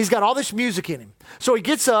cherub. He's got all this music in him. So he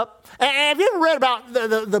gets up. And have you ever read about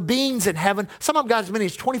the beings in heaven? Some of them got as many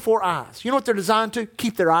as 24 eyes. You know what they're designed to?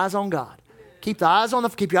 Keep their eyes on God. Keep your eyes.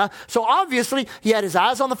 So obviously he had his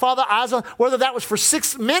eyes on the Father, whether that was for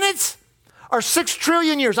 6 minutes or 6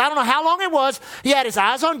 trillion years. I don't know how long it was. He had his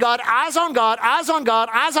eyes on God, eyes on God, eyes on God,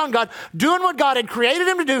 eyes on God, doing what God had created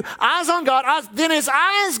him to do, eyes on God. Then his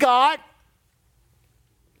eyes got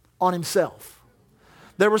on himself.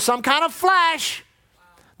 There was some kind of flash.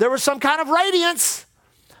 There was some kind of radiance.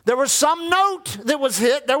 There was some note that was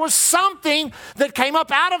hit. There was something that came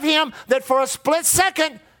up out of him that for a split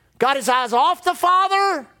second got his eyes off the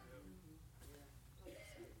Father.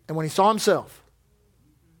 And when he saw himself,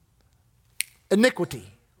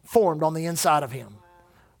 iniquity formed on the inside of him,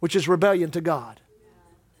 which is rebellion to God.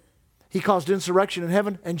 He caused insurrection in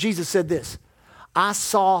heaven, and Jesus said this, I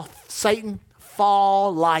saw Satan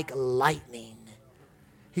fall like lightning.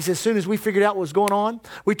 He says, as soon as we figured out what was going on,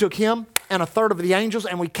 we took him and a third of the angels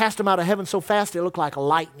and we cast them out of heaven so fast it looked like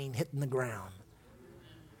lightning hitting the ground.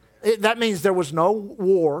 That means there was no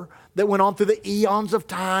war that went on through the eons of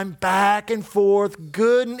time, back and forth,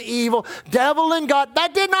 good and evil, devil and God.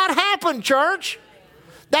 That did not happen, church.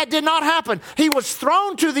 That did not happen. He was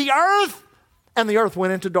thrown to the earth and the earth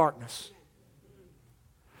went into darkness.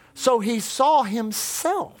 So he saw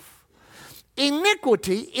himself.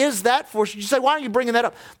 Iniquity is that force. You say, why are you bringing that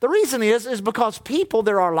up? The reason is because people,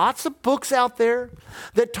 there are lots of books out there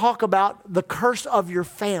that talk about the curse of your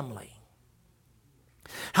family.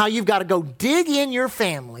 How you've got to go dig in your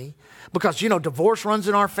family because, divorce runs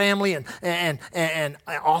in our family and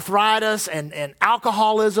arthritis and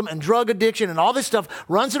alcoholism and drug addiction and all this stuff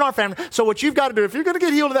runs in our family. So what you've got to do, if you're going to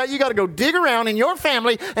get healed of that, you got to go dig around in your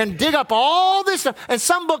family and dig up all this stuff. And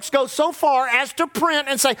some books go so far as to print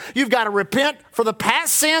and say, you've got to repent for the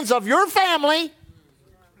past sins of your family.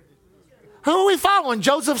 Who are we following?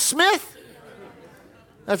 Joseph Smith?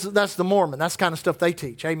 That's the Mormon. That's the kind of stuff they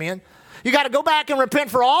teach. Amen. You got to go back and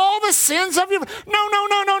repent for all the sins of your...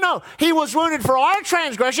 No. He was wounded for our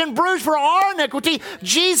transgression, bruised for our iniquity.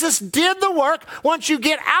 Jesus did the work. Once you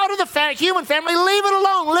get out of the human family, leave it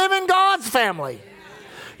alone. Live in God's family.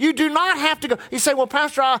 You do not have to go... You say, well,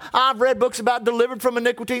 Pastor, I've read books about delivered from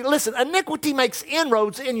iniquity. Listen, iniquity makes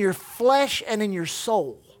inroads in your flesh and in your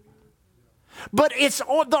soul. But it's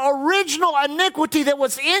the original iniquity that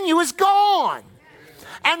was in you is gone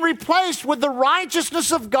and replaced with the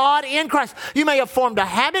righteousness of God in Christ. You may have formed a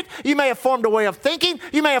habit. You may have formed a way of thinking.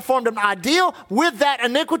 You may have formed an ideal with that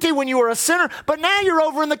iniquity when you were a sinner. But now you're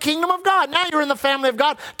over in the kingdom of God. Now you're in the family of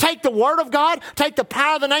God. Take the word of God. Take the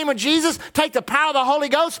power of the name of Jesus. Take the power of the Holy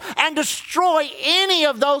Ghost and destroy any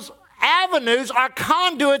of those avenues or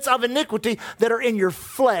conduits of iniquity that are in your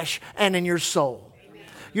flesh and in your soul.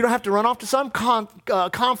 You don't have to run off to some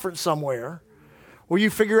conference somewhere where you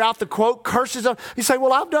figure out the quote curses of, you say,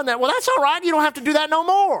 well, I've done that. Well, that's all right. You don't have to do that no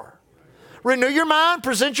more. Renew your mind,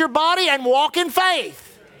 present your body, and walk in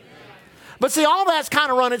faith. But see, all that's kind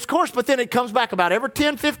of run its course, but then it comes back about every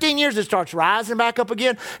 10, 15 years, it starts rising back up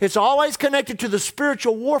again. It's always connected to the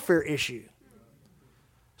spiritual warfare issue.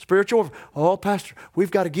 Spiritual warfare. Oh, Pastor, we've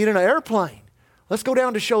got to get in an airplane. Let's go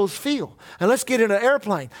down to Shoals Field and let's get in an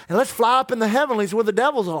airplane and let's fly up in the heavenlies where the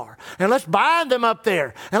devils are and let's bind them up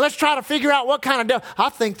there and let's try to figure out what kind of devil. I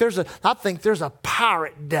think there's a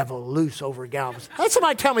pirate devil loose over Galveston. Had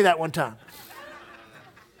somebody tell me that one time.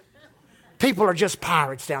 People are just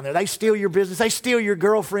pirates down there. They steal your business. They steal your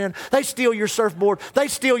girlfriend. They steal your surfboard. They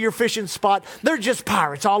steal your fishing spot. They're just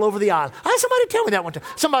pirates all over the island. I had somebody tell me that one time.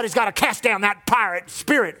 Somebody's got to cast down that pirate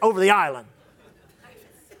spirit over the island.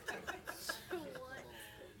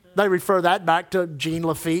 They refer that back to Jean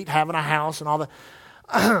Lafitte having a house and all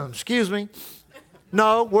that. Excuse me.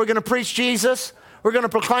 No, we're going to preach Jesus. We're going to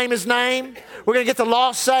proclaim his name. We're going to get the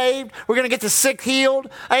lost saved. We're going to get the sick healed.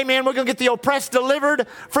 Amen. We're going to get the oppressed delivered.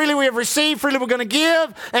 Freely we have received. Freely we're going to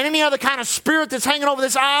give. And any other kind of spirit that's hanging over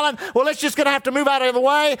this island, well, it's just going to have to move out of the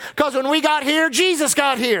way because when we got here, Jesus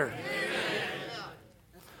got here. Amen.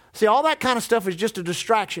 See, all that kind of stuff is just a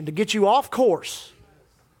distraction to get you off course.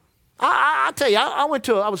 I tell you, I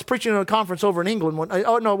was preaching at a conference over in England. It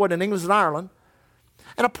wasn't in England, it was in Ireland.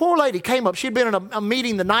 And a poor lady came up. She'd been in a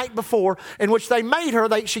meeting the night before in which they made her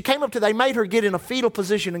get in a fetal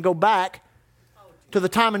position and go back to the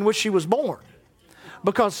time in which she was born.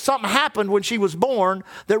 Because something happened when she was born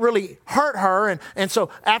that really hurt her. And so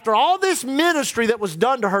after all this ministry that was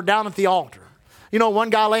done to her down at the altar, one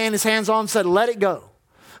guy laying his hands on said, let it go.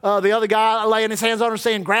 The other guy laying his hands on her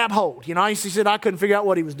saying, grab hold. He said, I couldn't figure out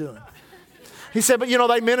what he was doing. He said, but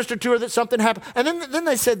they ministered to her that something happened. And then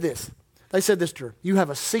they said this. They said this to her. You have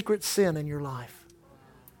a secret sin in your life.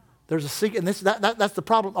 There's a secret. And that's the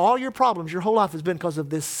problem. All your problems, your whole life has been because of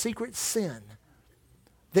this secret sin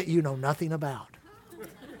that you know nothing about.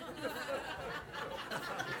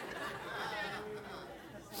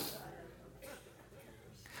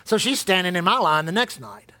 So she's standing in my line the next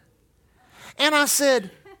night. And I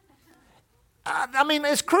said,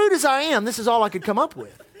 as crude as I am, this is all I could come up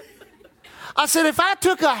with. I said, if I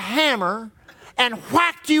took a hammer and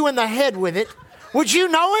whacked you in the head with it, Would you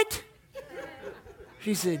know it?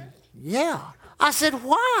 She said, yeah. I said,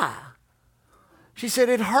 why? She said,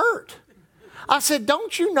 it hurt. I said,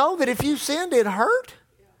 don't you know that if you sinned, it hurt?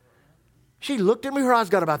 She looked at me, her eyes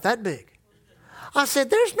got about that big. I said,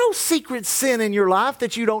 there's no secret sin in your life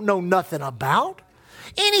that you don't know nothing about.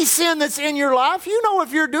 Any sin that's in your life, you know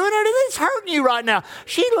if you're doing it, and it's hurting you right now.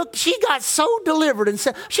 She got so delivered and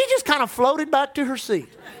said, she just kind of floated back to her seat.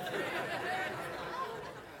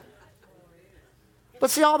 But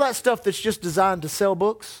see, all that stuff that's just designed to sell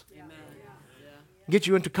books, get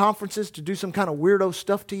you into conferences to do some kind of weirdo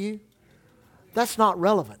stuff to you, that's not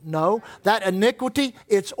relevant. No, that iniquity,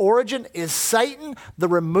 its origin is Satan. The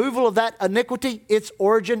removal of that iniquity, its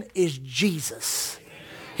origin is Jesus.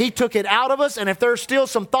 He took it out of us, and if there's still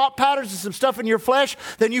some thought patterns and some stuff in your flesh,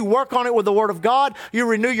 then you work on it with the Word of God. You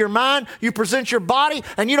renew your mind, you present your body,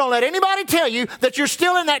 and you don't let anybody tell you that you're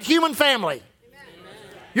still in that human family.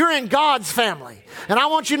 You're in God's family. And I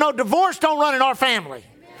want you to know, divorce don't run in our family.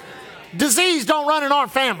 Disease don't run in our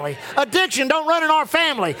family. Addiction don't run in our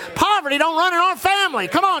family. Poverty don't run in our family.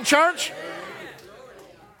 Come on, church.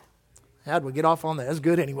 How'd we get off on that? That's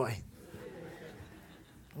good anyway.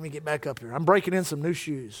 Let me get back up here. I'm breaking in some new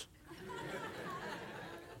shoes.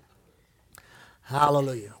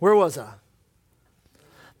 Hallelujah. Where was I?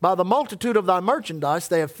 By the multitude of thy merchandise,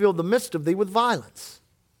 they have filled the midst of thee with violence.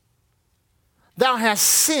 Thou hast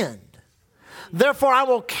sinned. Therefore I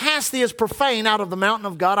will cast thee as profane out of the mountain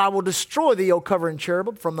of God. I will destroy thee, O covering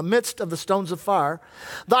cherubim, from the midst of the stones of fire.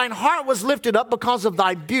 Thine heart was lifted up because of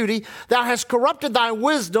thy beauty. Thou hast corrupted thy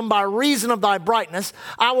wisdom by reason of thy brightness.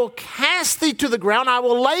 I will cast thee to the ground. I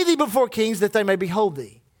will lay thee before kings that they may behold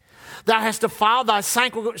thee. Thou hast defiled thy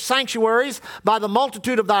sanctuaries by the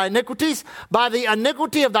multitude of thy iniquities, by the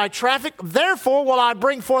iniquity of thy traffic. Therefore will I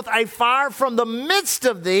bring forth a fire from the midst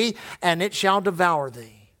of thee, and it shall devour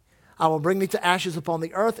thee. I will bring thee to ashes upon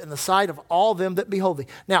the earth in the sight of all them that behold thee.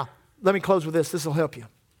 Now, let me close with this. This will help you.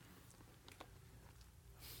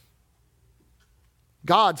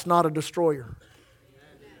 God's not a destroyer.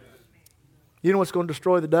 You know what's going to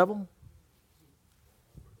destroy the devil?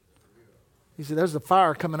 He said, there's a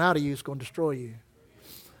fire coming out of you that's going to destroy you.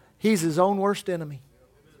 He's his own worst enemy.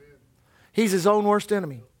 He's his own worst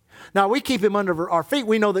enemy. Now, we keep him under our feet.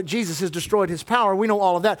 We know that Jesus has destroyed his power. We know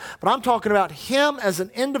all of that. But I'm talking about him as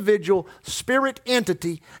an individual spirit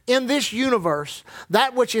entity in this universe.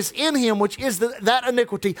 That which is in him, which is that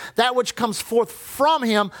iniquity, that which comes forth from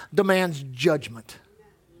him, demands judgment.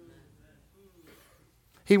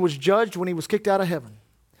 He was judged when he was kicked out of heaven.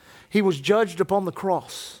 He was judged upon the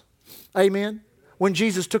cross. Amen? When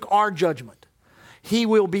Jesus took our judgment. He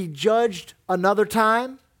will be judged another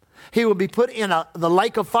time. He will be put in the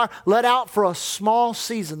lake of fire, let out for a small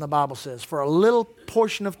season, the Bible says, for a little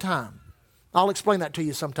portion of time. I'll explain that to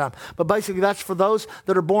you sometime. But basically that's for those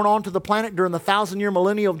that are born onto the planet during the 1,000-year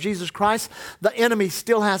millennium of Jesus Christ. The enemy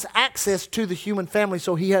still has access to the human family,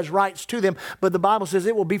 so he has rights to them. But the Bible says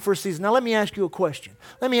it will be for a season. Now let me ask you a question.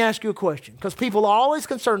 Because people are always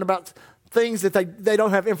concerned about things that they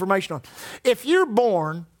don't have information on. If you're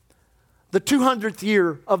born the 200th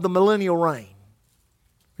year of the millennial reign,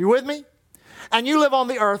 you with me? And you live on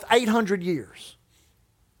the earth 800 years.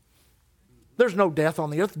 There's no death on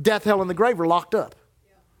the earth. Death, hell, and the grave are locked up.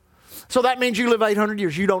 So that means you live 800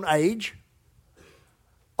 years. You don't age.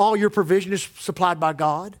 All your provision is supplied by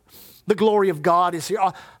God. The glory of God is here.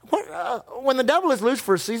 When the devil is loose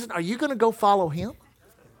for a season, are you going to go follow him?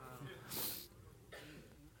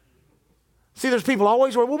 See, there's people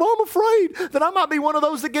always worry, well, I'm afraid that I might be one of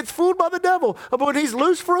those that gets fooled by the devil. But when he's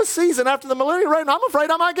loose for a season after the millennial reign, I'm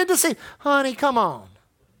afraid I might get deceived. Honey, come on.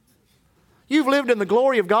 You've lived in the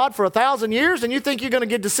glory of God for 1,000 years, and you think you're going to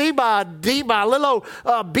get deceived by a little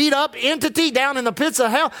beat-up entity down in the pits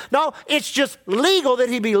of hell? No, it's just legal that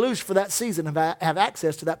he be loose for that season and have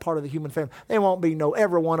access to that part of the human family. There won't be no.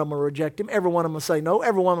 Every one of them will reject him. Every one of them will say no.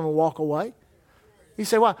 Every one of them will walk away. You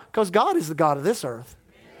say, why? Because God is the God of this earth.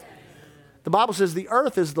 The Bible says the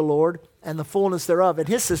earth is the Lord and the fullness thereof, and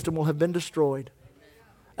his system will have been destroyed.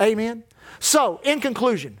 Amen? So, in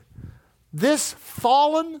conclusion, this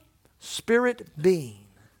fallen spirit being,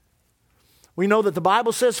 we know that the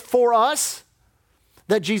Bible says for us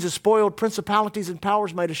that Jesus spoiled principalities and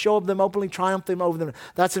powers, made a show of them openly, triumphed them over them.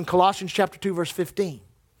 That's in Colossians chapter 2, verse 15.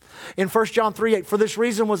 In 1 John 3:8, for this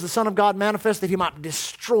reason was the Son of God manifest, that he might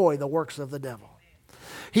destroy the works of the devil.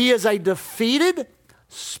 He is a defeated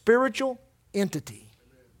spiritual entity.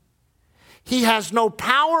 He has no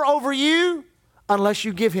power over you unless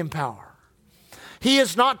you give him power. He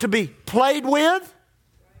is not to be played with,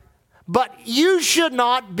 but you should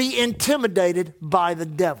not be intimidated by the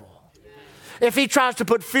devil. if he tries to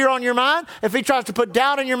put fear on your mind, if he tries to put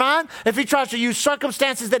doubt in your mind, if he tries to use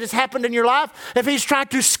circumstances that has happened in your life, if he's trying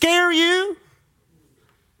to scare you,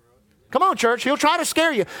 come on, church, he'll try to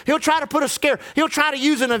scare you. He'll try to put a scare. He'll try to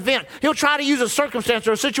use an event. He'll try to use a circumstance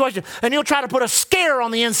or a situation, and he'll try to put a scare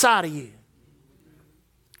on the inside of you.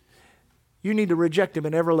 You need to reject him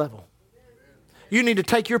at every level. You need to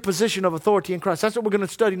take your position of authority in Christ. That's what we're going to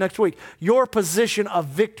study next week. Your position of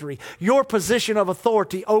victory. Your position of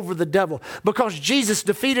authority over the devil. Because Jesus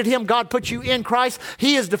defeated him, God put you in Christ.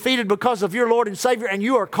 He is defeated because of your Lord and Savior, and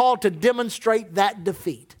you are called to demonstrate that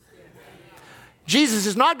defeat. Jesus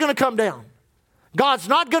is not going to come down. God's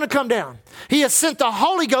not going to come down. He has sent the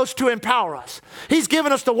Holy Ghost to empower us. He's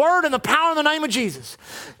given us the word and the power in the name of Jesus.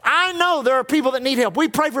 I know there are people that need help. We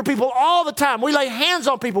pray for people all the time. We lay hands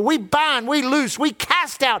on people. We bind, we loose, we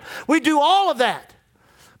cast out. We do all of that.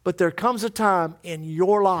 But there comes a time in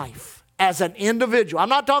your life as an individual. I'm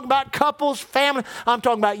not talking about couples, family. I'm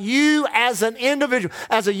talking about you as an individual.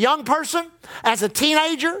 As a young person, as a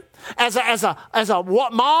teenager, as a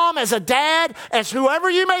mom, as a dad, as whoever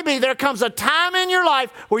you may be, there comes a time in your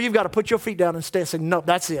life where you've got to put your feet down and stand and say, no,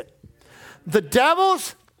 that's it. The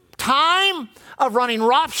devil's time of running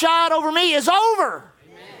roughshod over me is over.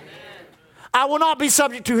 Amen. I will not be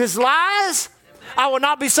subject to his lies. I will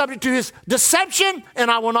not be subject to his deception,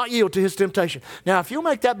 and I will not yield to his temptation. Now, if you'll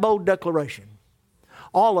make that bold declaration,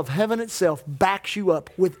 all of heaven itself backs you up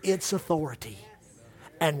with its authority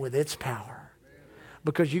and with its power.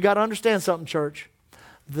 Because you got to understand something, church.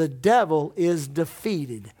 The devil is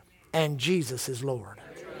defeated and Jesus is Lord.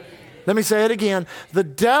 Let me say it again. The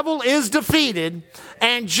devil is defeated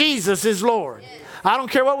and Jesus is Lord. I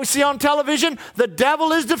don't care what we see on television. The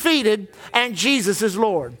devil is defeated and Jesus is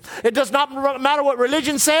Lord. It does not matter what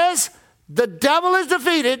religion says. The devil is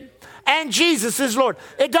defeated and Jesus is Lord.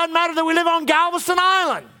 It doesn't matter that we live on Galveston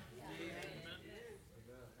Island.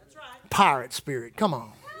 Pirate spirit, come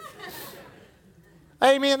on.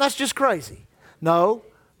 Amen. That's just crazy. No,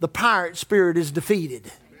 the pirate spirit is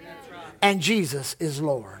defeated. And Jesus is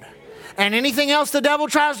Lord. And anything else the devil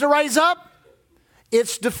tries to raise up,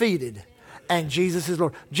 it's defeated. And Jesus is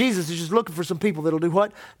Lord. Jesus is just looking for some people that'll do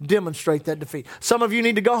what? Demonstrate that defeat. Some of you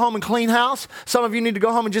need to go home and clean house. Some of you need to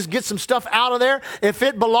go home and just get some stuff out of there. If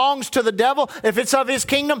it belongs to the devil, if it's of his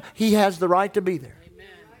kingdom, he has the right to be there. Amen.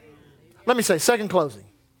 Let me say, second closing.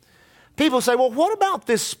 People say, well, what about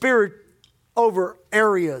this spirit over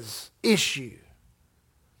areas issue?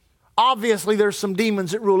 Obviously, there's some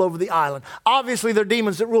demons that rule over the island. Obviously, there are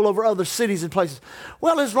demons that rule over other cities and places.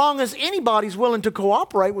 Well, as long as anybody's willing to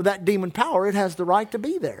cooperate with that demon power, it has the right to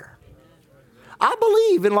be there. I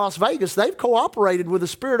believe in Las Vegas, they've cooperated with the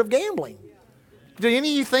spirit of gambling. Do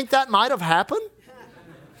any of you think that might have happened?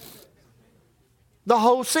 The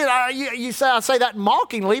whole city. I say that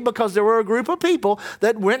mockingly because there were a group of people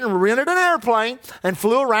that went and rented an airplane and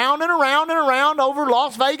flew around and around and around over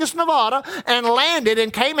Las Vegas, Nevada, and landed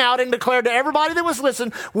and came out and declared to everybody that was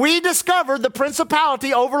listening, we discovered the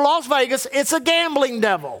principality over Las Vegas. It's a gambling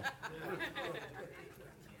devil.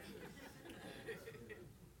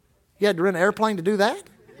 You had to rent an airplane to do that?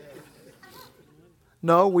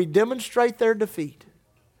 No, we demonstrate their defeat.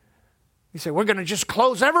 You say, we're going to just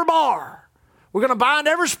close every bar. We're going to bind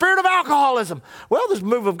every spirit of alcoholism. Well, this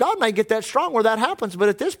move of God may get that strong where that happens, but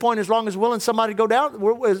at this point, as long as willing somebody to go down,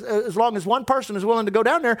 as long as one person is willing to go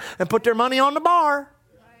down there and put their money on the bar,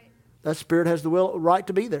 that spirit has the right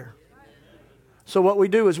to be there. So what we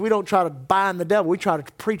do is we don't try to bind the devil. We try to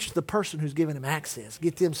preach to the person who's giving him access.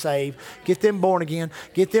 Get them saved. Get them born again.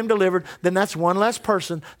 Get them delivered. Then that's one less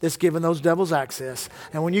person that's giving those devils access.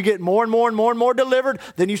 And when you get more and more and more and more delivered,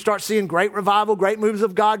 then you start seeing great revival, great moves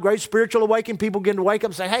of God, great spiritual awakening. People begin to wake up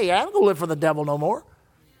and say, hey, I don't go live for the devil no more.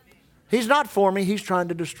 He's not for me. He's trying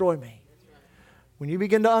to destroy me. When you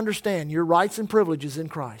begin to understand your rights and privileges in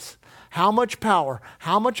Christ, how much power,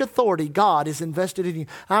 how much authority God is invested in you.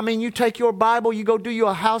 I mean, you take your Bible, you go do you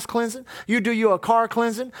a house cleansing, you do you a car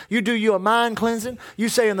cleansing, you do you a mind cleansing. You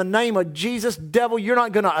say, in the name of Jesus, devil, you're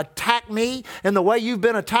not going to attack me in the way you've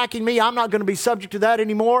been attacking me. I'm not going to be subject to that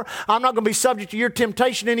anymore. I'm not going to be subject to your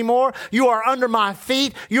temptation anymore. You are under my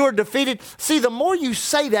feet. You are defeated. See, the more you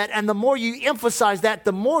say that and the more you emphasize that,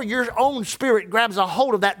 the more your own spirit grabs a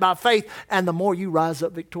hold of that by faith and the more you rise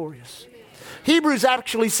up victorious. Hebrews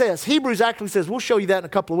actually says, we'll show you that in a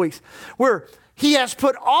couple of weeks, where he has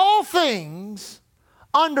put all things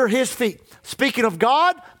under his feet. Speaking of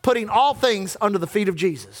God, putting all things under the feet of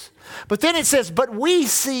Jesus. But then it says, but we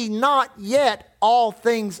see not yet all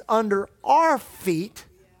things under our feet,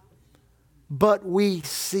 but we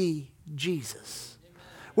see Jesus.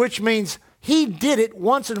 Which means he did it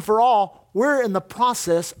once and for all We're in the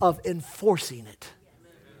process of enforcing it.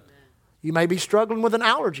 You may be struggling with an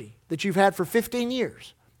allergy that you've had for 15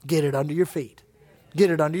 years. Get it under your feet. Get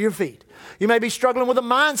it under your feet. You may be struggling with a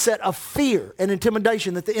mindset of fear and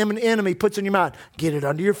intimidation that the enemy puts in your mind. Get it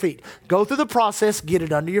under your feet. Go through the process, get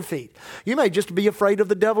it under your feet. You may just be afraid of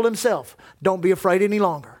the devil himself. Don't be afraid any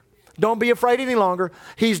longer. Don't be afraid any longer.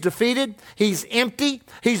 He's defeated. He's empty.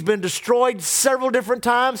 He's been destroyed several different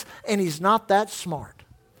times, and he's not that smart.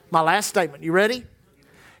 My last statement. You ready?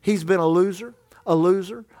 He's been a loser, a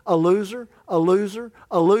loser, a loser, a loser,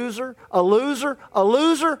 a loser, a loser, a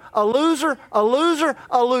loser, a loser, a loser,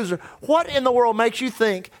 a loser. What in the world makes you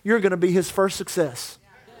think you're going to be his first success?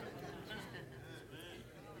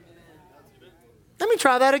 Let me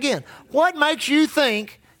try that again. What makes you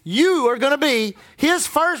think you are going to be his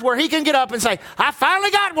first, where he can get up and say, I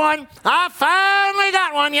finally got one. I finally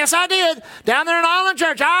got one. Yes, I did. Down there in Island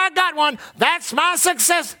Church, I got one. That's my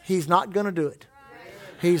success. He's not going to do it.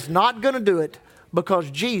 He's not going to do it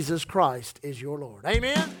because Jesus Christ is your Lord.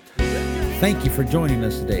 Amen. Thank you for joining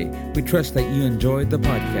us today. We trust that you enjoyed the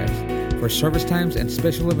podcast. For service times and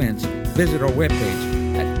special events, visit our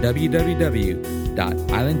webpage at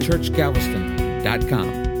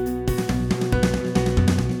www.islandchurchgalveston.com.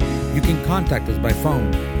 You can contact us by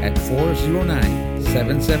phone at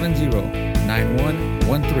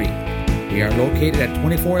 409-770-9113. We are located at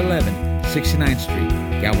 2411 69th Street,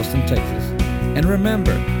 Galveston, Texas. And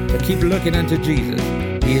remember to keep looking unto Jesus.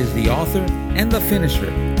 He is the author and the finisher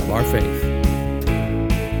of our faith.